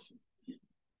stuff.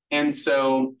 And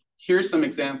so here's some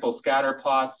example scatter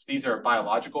plots. These are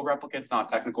biological replicates, not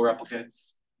technical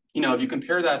replicates. You know, if you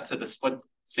compare that to the split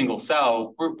single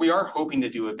cell, we are hoping to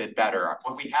do a bit better.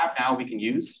 What we have now we can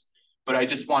use, but I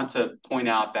just want to point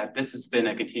out that this has been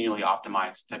a continually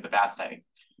optimized type of assay.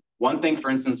 One thing, for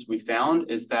instance, we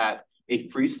found is that a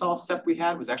freestall step we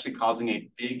had was actually causing a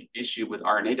big issue with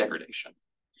RNA degradation.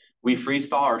 We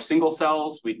freestall our single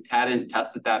cells. We hadn't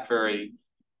tested that very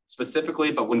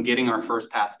specifically, but when getting our first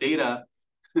pass data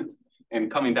and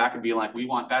coming back and being like, we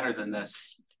want better than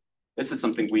this, this is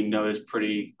something we noticed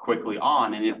pretty quickly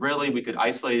on. And it really, we could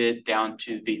isolate it down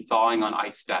to the thawing on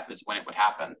ice step is when it would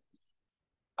happen.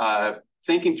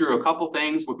 Thinking through a couple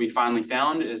things, what we finally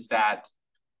found is that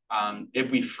if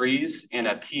we freeze in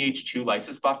a pH2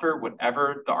 lysis buffer,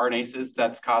 whatever the RNase is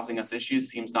that's causing us issues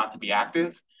seems not to be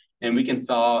active, and we can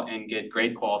thaw and get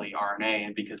grade quality RNA.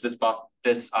 And because this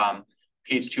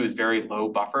pH2 is very low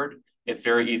buffered, it's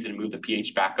very easy to move the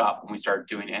pH back up when we start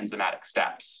doing enzymatic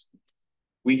steps.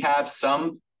 We have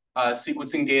some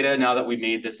sequencing data now that we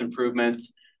made this improvement.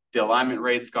 The alignment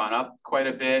rate's gone up quite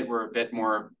a bit. We're a bit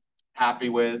more happy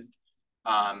with.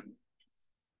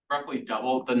 Roughly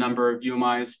double the number of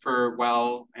UMIs per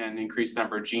well and increased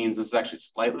number of genes. This is actually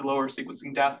slightly lower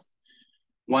sequencing depth.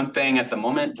 One thing at the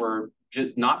moment, we're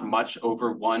just not much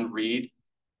over 1 read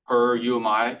per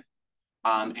UMI.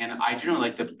 And I generally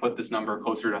like to put this number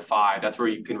closer to 5. That's where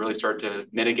you can really start to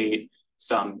mitigate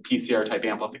some PCR type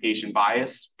amplification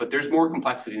bias, but there's more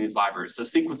complexity in these libraries. So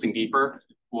sequencing deeper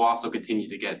will also continue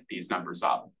to get these numbers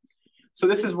up. So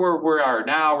this is where we are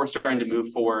now. We're starting to move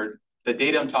forward. The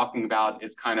data I'm talking about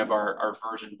is kind of our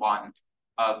version 1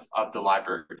 of the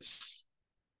libraries.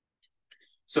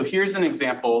 So here's an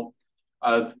example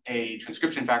of a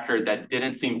transcription factor that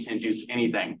didn't seem to induce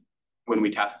anything when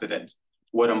we tested it.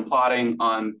 What I'm plotting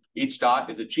on each dot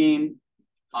is a gene.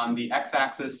 On the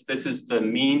x-axis, this is the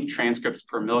mean transcripts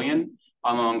per million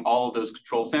among all of those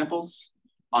control samples.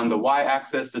 On the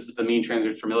y-axis, this is the mean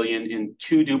transcripts per million in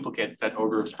 2 duplicates that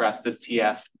overexpress this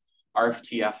TF,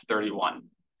 RFTF31.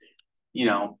 You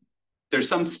know, there's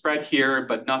some spread here,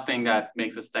 but nothing that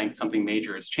makes us think something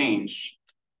major has changed.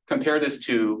 Compare this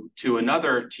to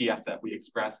another TF that we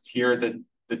expressed here,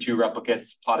 the 2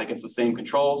 replicates plot against the same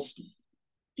controls.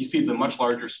 You see it's a much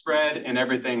larger spread, and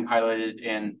everything highlighted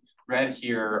in red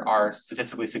here are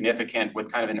statistically significant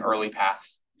with kind of an early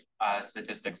pass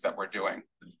statistics that we're doing.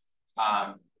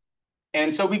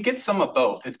 And so we get some of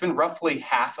both. It's been roughly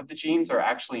half of the genes are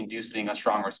actually inducing a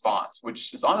strong response,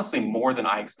 which is honestly more than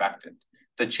I expected.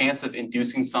 The chance of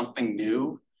inducing something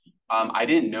new, I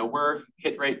didn't know where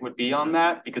hit rate would be on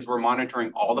that because we're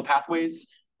monitoring all the pathways.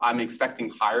 I'm expecting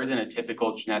higher than a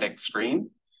typical genetic screen,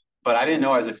 but I didn't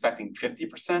know I was expecting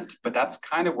 50%, but that's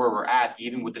kind of where we're at,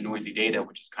 even with the noisy data,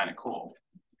 which is kind of cool.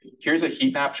 Here's a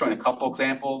heat map showing a couple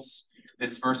examples.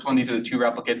 This first one, these are the two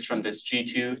replicates from this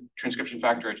G2 transcription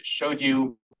factor I just showed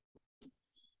you.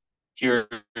 Here's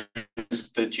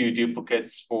the two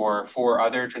duplicates for 4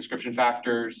 other transcription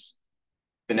factors,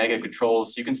 the negative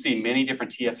controls. So you can see many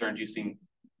different TFs are inducing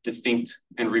distinct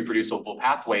and reproducible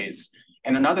pathways.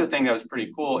 And another thing that was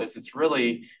pretty cool is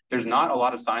there's not a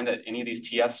lot of sign that any of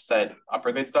these TFs that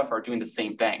upregulate stuff are doing the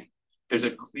same thing. There's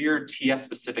a clear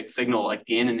TF-specific signal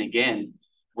again and again,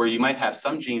 where you might have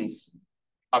some genes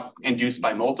induced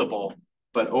by multiple,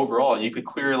 but overall, you could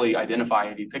clearly identify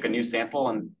if you pick a new sample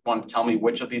and want to tell me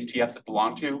which of these TFs it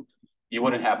belong to, you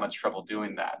wouldn't have much trouble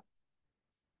doing that.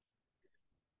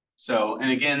 So,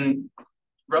 and again,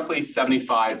 roughly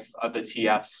 75 of the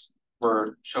TFs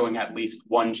were showing at least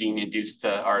one gene induced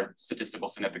to our statistical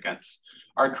significance.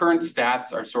 Our current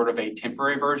stats are sort of a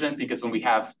temporary version because when we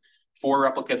have 4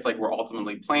 replicates like we're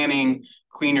ultimately planning,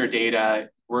 cleaner data,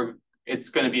 it's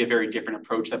going to be a very different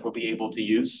approach that we'll be able to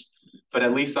use. But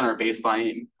at least on our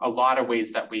baseline, a lot of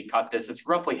ways that we cut this, it's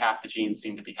roughly half the genes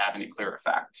seem to be having a clear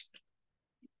effect.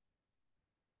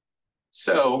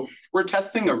 So we're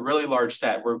testing a really large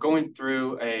set. We're going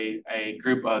through a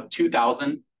group of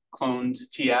 2,000 cloned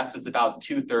TFs. It's about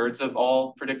 2/3 of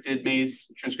all predicted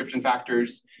maize transcription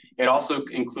factors. It also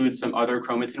includes some other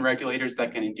chromatin regulators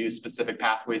that can induce specific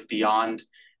pathways beyond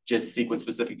just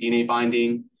sequence-specific DNA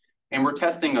binding. And we're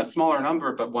testing a smaller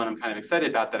number, but one I'm kind of excited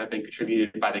about that have been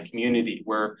contributed by the community,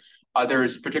 where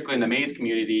others, particularly in the maize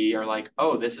community, are like,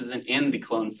 oh, this isn't in the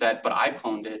clone set, but I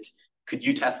cloned it. Could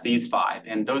you test these 5?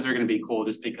 And those are going to be cool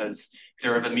just because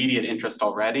they're of immediate interest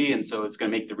already. And so it's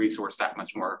going to make the resource that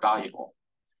much more valuable.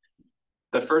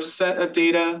 The first set of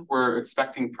data, we're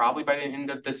expecting probably by the end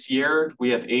of this year. We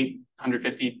have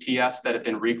 850 TFs that have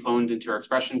been recloned into our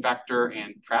expression vector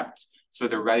and prepped. So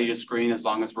they're ready to screen as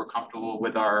long as we're comfortable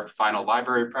with our final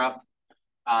library prep.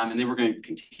 And then we're going to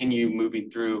continue moving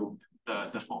through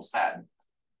the full set.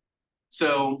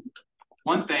 So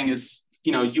one thing is,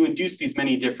 you induce these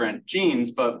many different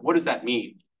genes, but what does that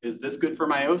mean? Is this good for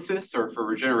meiosis or for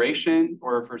regeneration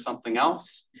or for something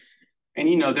else? And,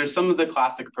 there's some of the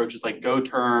classic approaches like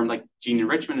GoTerm, like gene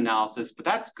enrichment analysis, but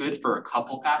that's good for a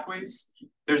couple pathways.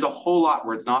 There's a whole lot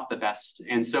where it's not the best.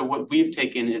 And so what we've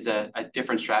taken is a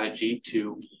different strategy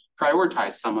to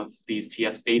prioritize some of these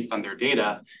TFs based on their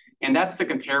data. And that's to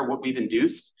compare what we've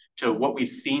induced to what we've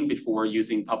seen before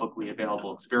using publicly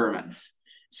available experiments.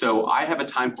 So I have a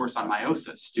time course on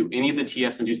meiosis. Do any of the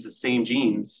TFs induce the same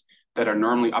genes that are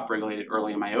normally upregulated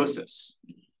early in meiosis?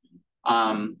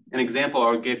 An example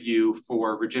I'll give you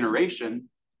for regeneration,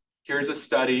 here's a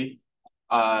study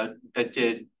that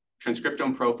did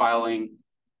transcriptome profiling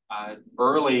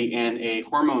early in a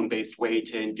hormone-based way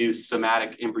to induce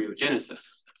somatic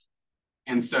embryogenesis.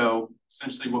 And so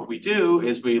essentially what we do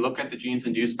is we look at the genes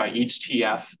induced by each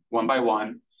TF one by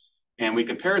one, and we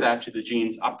compare that to the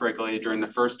genes upregulated during the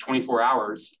first 24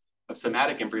 hours of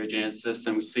somatic embryogenesis,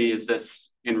 and we see, is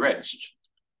this enriched?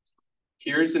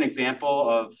 Here's an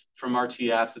example from our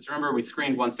TFs. Remember, we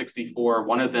screened 164.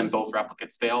 One of them, both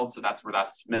replicates failed, so that's where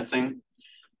that's missing.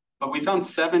 But we found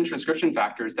 7 transcription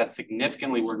factors that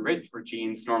significantly were enriched for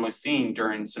genes normally seen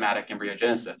during somatic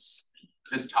embryogenesis.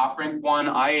 This top ranked one,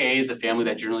 IAA, is a family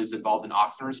that generally is involved in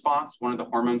auxin response. One of the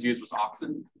hormones used was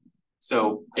auxin.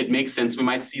 So it makes sense we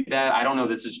might see that. I don't know if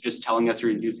this is just telling us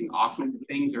you're inducing auxin for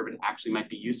things or if it actually might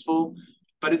be useful,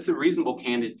 but it's a reasonable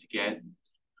candidate to get.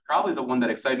 Probably the one that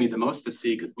excited me the most to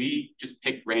see, because we just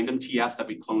picked random TFs that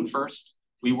we cloned first.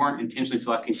 We weren't intentionally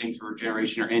selecting things for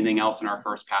regeneration or anything else in our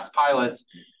first pass pilot.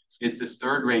 Is this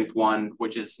 3rd ranked one,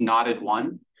 which is knotted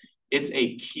 1. It's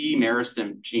a key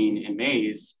meristem gene in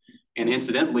maize. And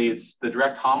incidentally, it's the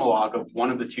direct homologue of one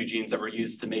of the 2 genes that were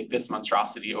used to make this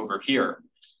monstrosity over here.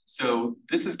 So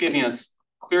this is giving us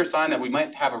clear sign that we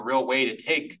might have a real way to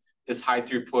take this high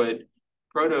throughput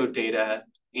proto data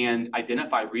and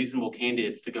identify reasonable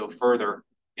candidates to go further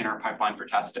in our pipeline for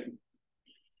testing.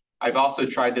 I've also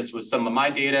tried this with some of my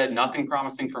data, nothing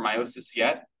promising for meiosis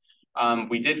yet.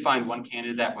 We did find one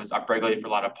candidate that was upregulated for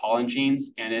a lot of pollen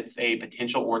genes, and it's a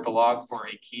potential ortholog for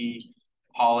a key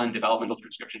pollen developmental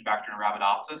transcription factor in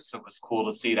Arabidopsis. So it was cool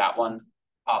to see that one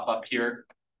pop up here.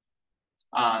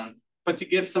 But to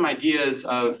give some ideas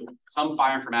of some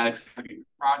bioinformatics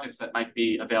projects that might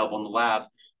be available in the lab,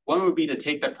 One would be to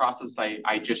take that process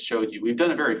I just showed you. We've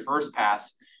done a very first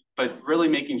pass, but really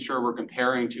making sure we're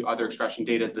comparing to other expression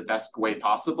data the best way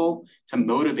possible to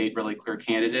motivate really clear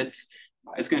candidates.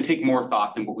 It's going to take more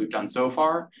thought than what we've done so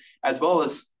far, as well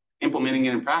as implementing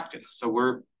it in practice. So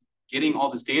we're getting all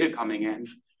this data coming in.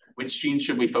 Which genes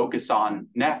should we focus on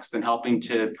next, and helping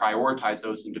to prioritize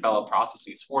those and develop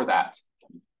processes for that.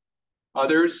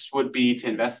 Others would be to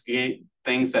investigate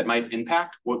things that might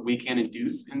impact what we can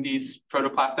induce in these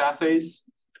protoplast assays.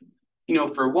 You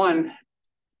know, for one,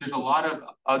 there's a lot of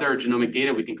other genomic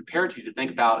data we can compare to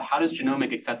think about how does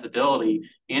genomic accessibility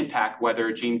impact whether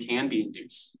a gene can be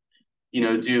induced. You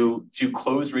know, do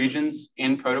closed regions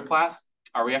in protoplasts,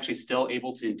 are we actually still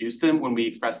able to induce them when we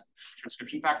express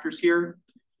transcription factors here?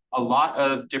 A lot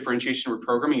of differentiation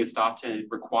reprogramming is thought to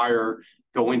require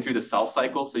going through the cell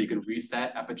cycle so you can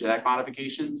reset epigenetic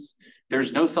modifications.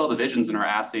 There's no cell divisions in our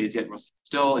assays, yet we're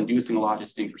still inducing a lot of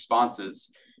distinct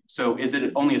responses. So is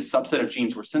it only a subset of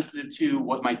genes we're sensitive to?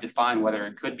 What might define whether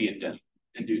it could be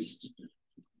induced?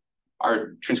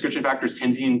 Are transcription factors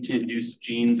tending to induce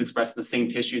genes expressed in the same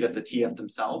tissue that the TF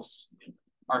themselves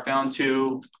are found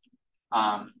to?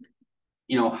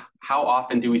 You know, how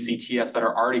often do we see TFs that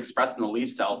are already expressed in the leaf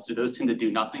cells? Do those tend to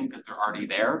do nothing because they're already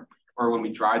there? Or when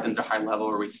we drive them to high level,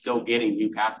 are we still getting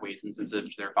new pathways and sensitive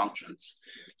to their functions?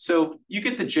 So you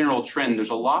get the general trend. There's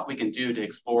a lot we can do to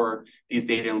explore these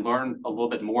data and learn a little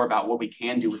bit more about what we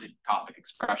can do with ectopic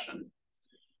expression.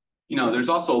 You know, there's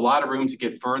also a lot of room to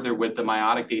get further with the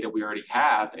meiotic data we already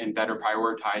have and better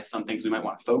prioritize some things we might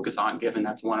want to focus on, given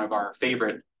that's one of our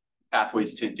favorite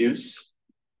pathways to induce.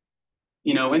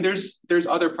 You know, and there's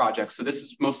other projects. So this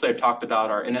is mostly I've talked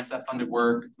about our NSF funded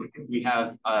work. We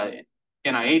have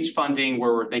NIH funding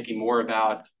where we're thinking more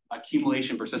about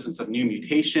accumulation, persistence of new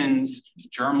mutations,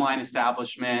 germline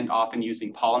establishment, often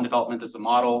using pollen development as a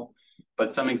model.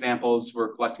 But some examples,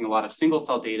 we're collecting a lot of single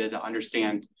cell data to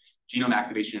understand genome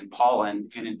activation in pollen.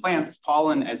 And in plants,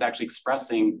 pollen is actually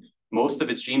expressing most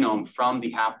of its genome from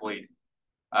the haploid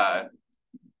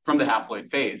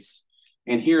phase.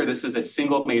 And here, this is a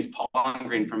single maze pollen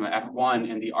grain from an F1,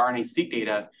 and the RNA-seq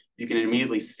data, you can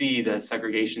immediately see the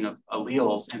segregation of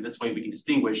alleles, and this way we can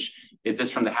distinguish, is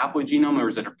this from the haploid genome or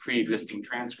is it a pre-existing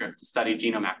transcript to study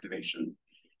genome activation?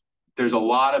 There's a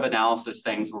lot of analysis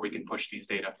things where we can push these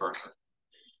data further.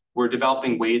 We're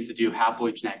developing ways to do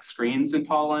haploid genetic screens in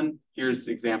pollen. Here's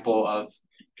an example of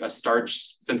a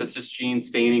starch synthesis gene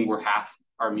staining where half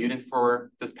are mutant for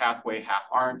this pathway, half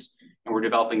aren't. And we're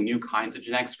developing new kinds of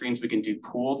genetic screens we can do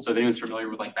pooled. So if anyone's familiar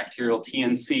with like bacterial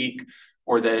TN-seq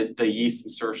or the yeast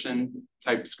insertion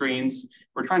type screens,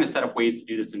 we're trying to set up ways to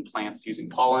do this in plants using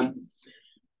pollen.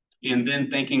 And then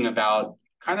thinking about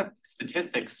kind of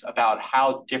statistics about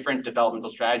how different developmental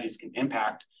strategies can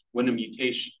impact when a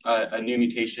new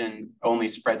mutation only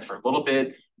spreads for a little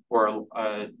bit or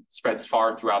spreads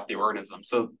far throughout the organism.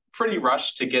 So pretty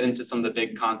rushed to get into some of the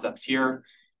big concepts here,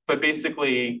 but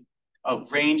basically a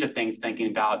range of things thinking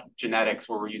about genetics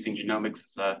where we're using genomics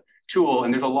as a tool,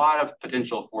 and there's a lot of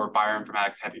potential for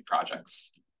bioinformatics heavy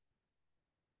projects.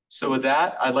 So with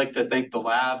that, I'd like to thank the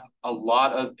lab. A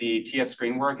lot of the TF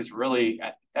screen work is really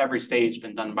at every stage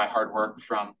been done by hard work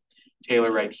from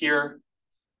Taylor right here.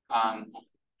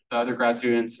 The other grad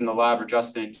students in the lab are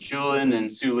Justin and Julian,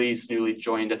 and Sue Lee's newly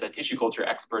joined as a tissue culture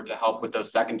expert to help with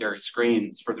those secondary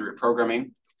screens for the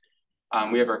reprogramming.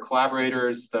 We have our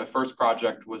collaborators. The first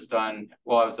project was done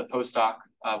while I was a postdoc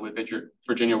with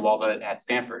Virginia Walba at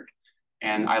Stanford.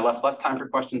 And I left less time for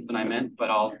questions than I meant, but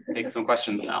I'll take some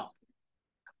questions now.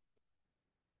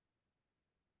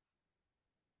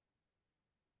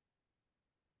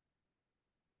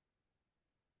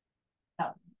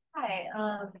 Hi,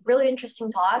 really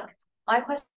interesting talk. My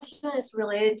question is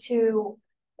related to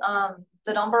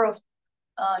the number of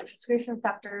transcription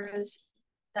factors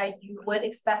that you would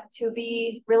expect to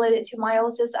be related to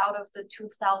meiosis out of the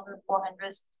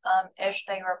 2,400-ish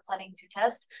that you are planning to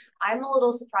test. I'm a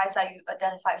little surprised that you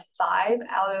identified 5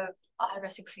 out of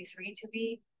 163 to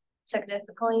be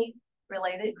significantly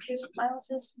related to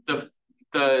meiosis.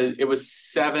 It was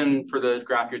 7 for the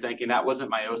graph you're thinking. That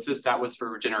wasn't meiosis, that was for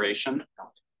regeneration.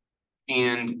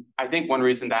 And I think one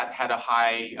reason that had a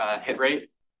high hit rate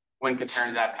when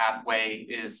comparing to that pathway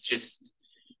is just,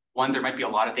 one, there might be a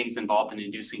lot of things involved in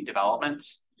inducing development.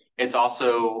 It's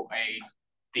also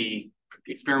the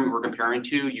experiment we're comparing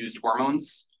to used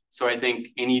hormones. So I think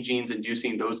any genes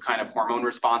inducing those kind of hormone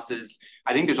responses,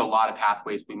 I think there's a lot of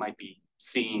pathways we might be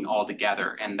seeing all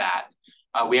together in that.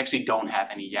 We actually don't have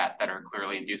any yet that are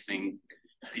clearly inducing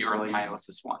the early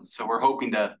meiosis ones. So we're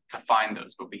hoping to find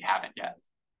those, but we haven't yet.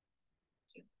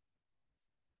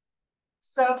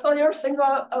 So for your single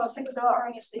cell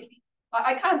RNA-seq,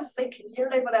 I can't say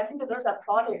clearly, but I think there's a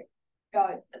product,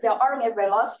 the RNA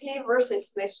velocity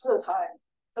versus the pseudotime.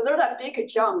 So there's a big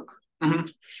jump. Mm-hmm.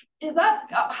 Is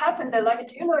that happened, like,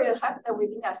 do you know it happened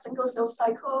within a single cell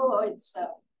cycle, or it's,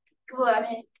 because I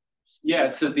mean. Yeah,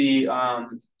 so the,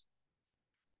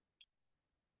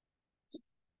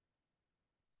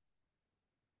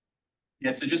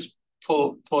 yeah, so just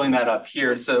pulling that up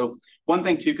here. So one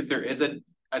thing too, because there is a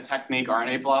technique,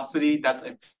 RNA velocity, that's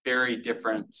a very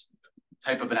different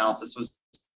type of analysis. With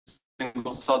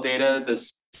single cell data, the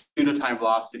pseudotime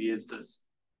velocity is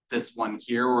this one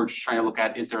here. We're just trying to look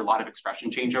at, is there a lot of expression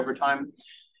change over time?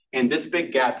 And this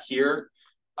big gap here,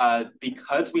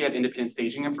 because we have independent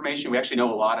staging information, we actually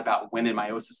know a lot about when in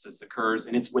meiosis this occurs,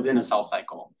 and it's within a cell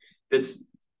cycle. This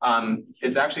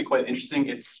is actually quite interesting.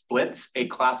 It splits a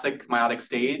classic meiotic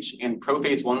stage. In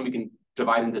prophase 1, we can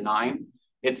divide into 9.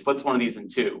 It splits one of these in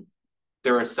 2.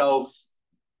 There are cells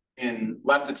in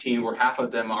leptotene where half of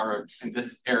them are in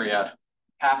this area,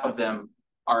 half of them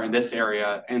are in this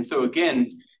area. And so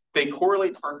again, they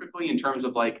correlate perfectly in terms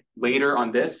of like later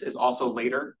on this is also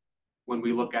later when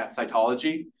we look at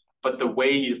cytology, but the way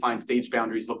you define stage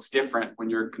boundaries looks different when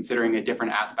you're considering a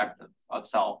different aspect of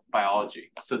cell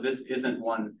biology. So this isn't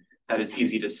one that is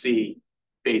easy to see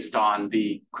based on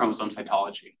the chromosome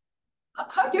cytology.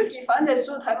 How do you define the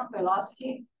pseudotime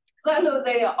velocity? Because I know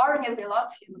the RNA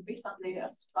velocity is based on the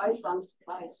splice on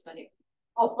splice, but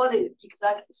what is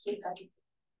exactly pseudotime?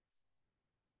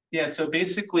 Yeah, so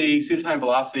basically pseudotime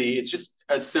velocity, it's just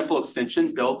a simple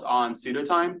extension built on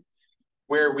pseudotime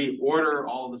where we order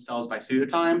all of the cells by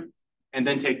pseudotime and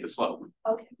then take the slope.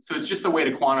 Okay. So it's just a way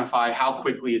to quantify how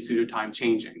quickly is pseudotime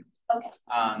changing. Okay.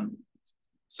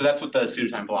 So that's what the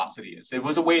pseudotime velocity is. It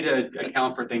was a way to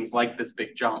account for things like this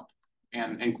big jump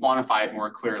and quantify it more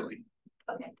clearly.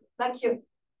 Okay, thank you.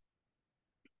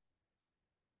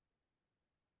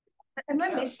 I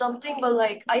might miss something, but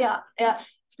like, yeah,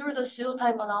 through the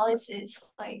pseudotime analysis,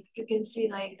 like you can see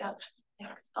like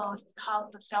how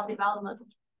the cell development.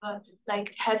 But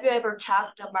like, have you ever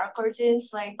checked the marker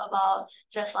genes like about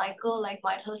the cycle, like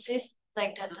mitosis,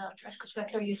 like the transcription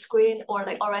factor you screen, or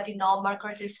like already known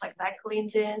marker genes like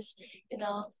cyclin genes, you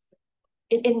know,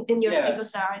 in your single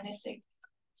cell RNA-seq?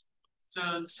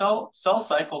 So cell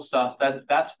cycle stuff,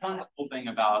 that's one cool thing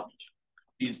about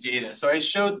these data. So I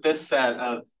showed this set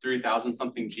of 3,000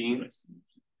 something genes,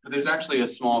 but there's actually a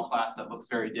small class that looks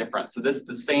very different. So this is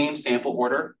the same sample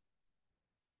order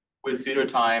with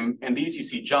pseudotime, and these you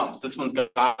see jumps. This one's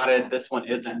got it, this one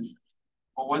isn't.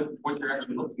 But what you're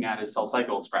actually looking at is cell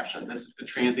cycle expression. This is the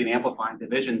transient amplifying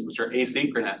divisions, which are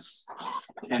asynchronous.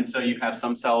 And so you have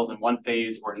some cells in one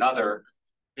phase or another.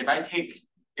 If I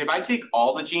take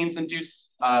all the genes and do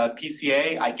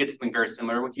PCA, I get something very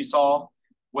similar to what you saw.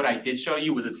 What I did show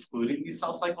you was excluding these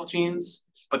cell cycle genes,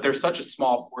 but they're such a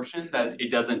small portion that it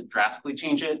doesn't drastically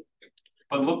change it.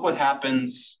 But look what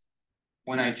happens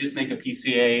when I just make a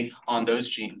PCA on those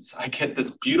genes. I get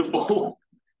this beautiful,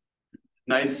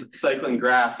 nice cycling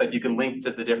graph that you can link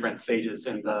to the different stages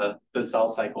in the cell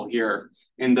cycle here.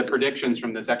 And the predictions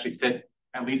from this actually fit,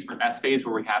 at least for S phase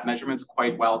where we have measurements,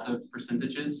 quite well to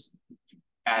percentages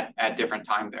at different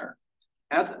time there.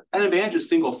 And that's an advantage of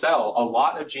single cell. A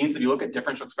lot of genes, if you look at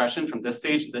differential expression from this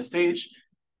stage to this stage,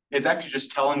 it's actually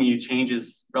just telling you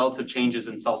relative changes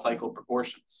in cell cycle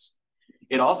proportions.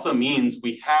 It also means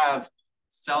we have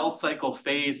cell cycle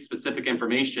phase specific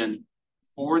information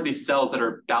for these cells that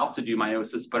are about to do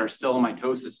meiosis but are still in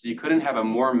mitosis. So you couldn't have a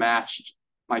more matched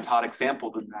mitotic sample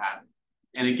than that.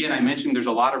 And again, I mentioned there's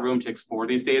a lot of room to explore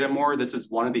these data more. This is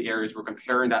one of the areas where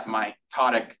comparing that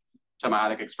mitotic to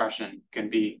meiotic expression can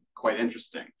be quite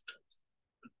interesting.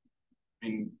 I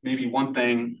mean, maybe one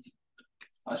thing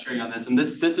I'll show you on this, and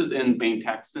this is in main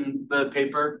text in the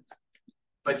paper,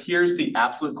 but here's the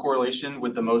absolute correlation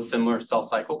with the most similar cell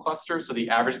cycle cluster. So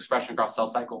the average expression across cell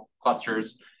cycle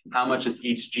clusters, how much does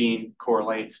each gene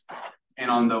correlate? And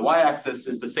on the y-axis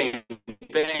is the same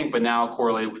thing, but now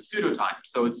correlated with pseudotime.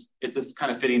 So it's this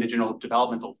kind of fitting the general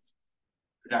developmental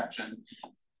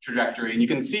trajectory. And you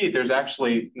can see there's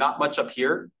actually not much up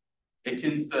here. It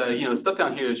tends to, stuff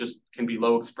down here is just can be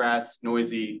low expressed,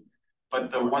 noisy, but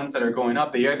the ones that are going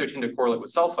up, they either tend to correlate with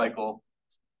cell cycle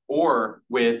or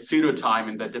with pseudotime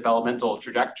in the developmental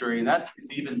trajectory. And that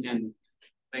is even in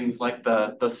things like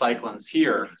the cyclins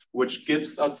here, which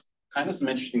gives us kind of some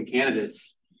interesting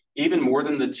candidates. Even more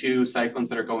than the 2 cyclins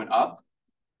that are going up,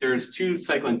 there's 2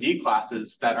 cyclin D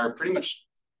classes that are pretty much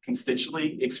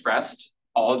constitutively expressed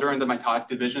all during the mitotic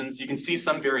divisions. You can see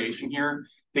some variation here.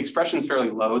 The expression is fairly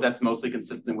low. That's mostly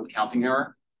consistent with counting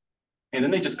error. And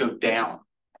then they just go down.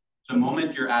 the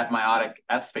moment you're at meiotic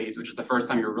S phase, which is the first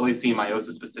time you're really seeing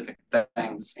meiosis-specific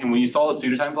things. And when you saw the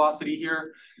pseudotime velocity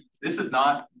here, this is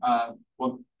not,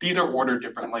 well, these are ordered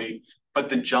differently, but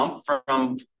the jump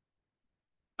from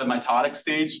the mitotic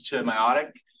stage to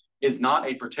meiotic is not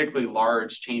a particularly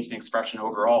large change in expression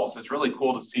overall. So it's really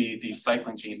cool to see these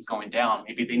cycling genes going down.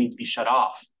 Maybe they need to be shut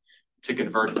off to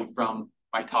convert them from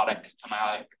mitotic to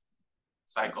meiotic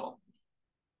cycle.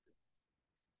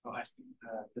 Oh, I think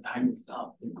the time is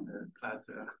up in the class.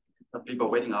 The people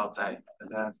waiting outside.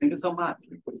 But, thank you so much.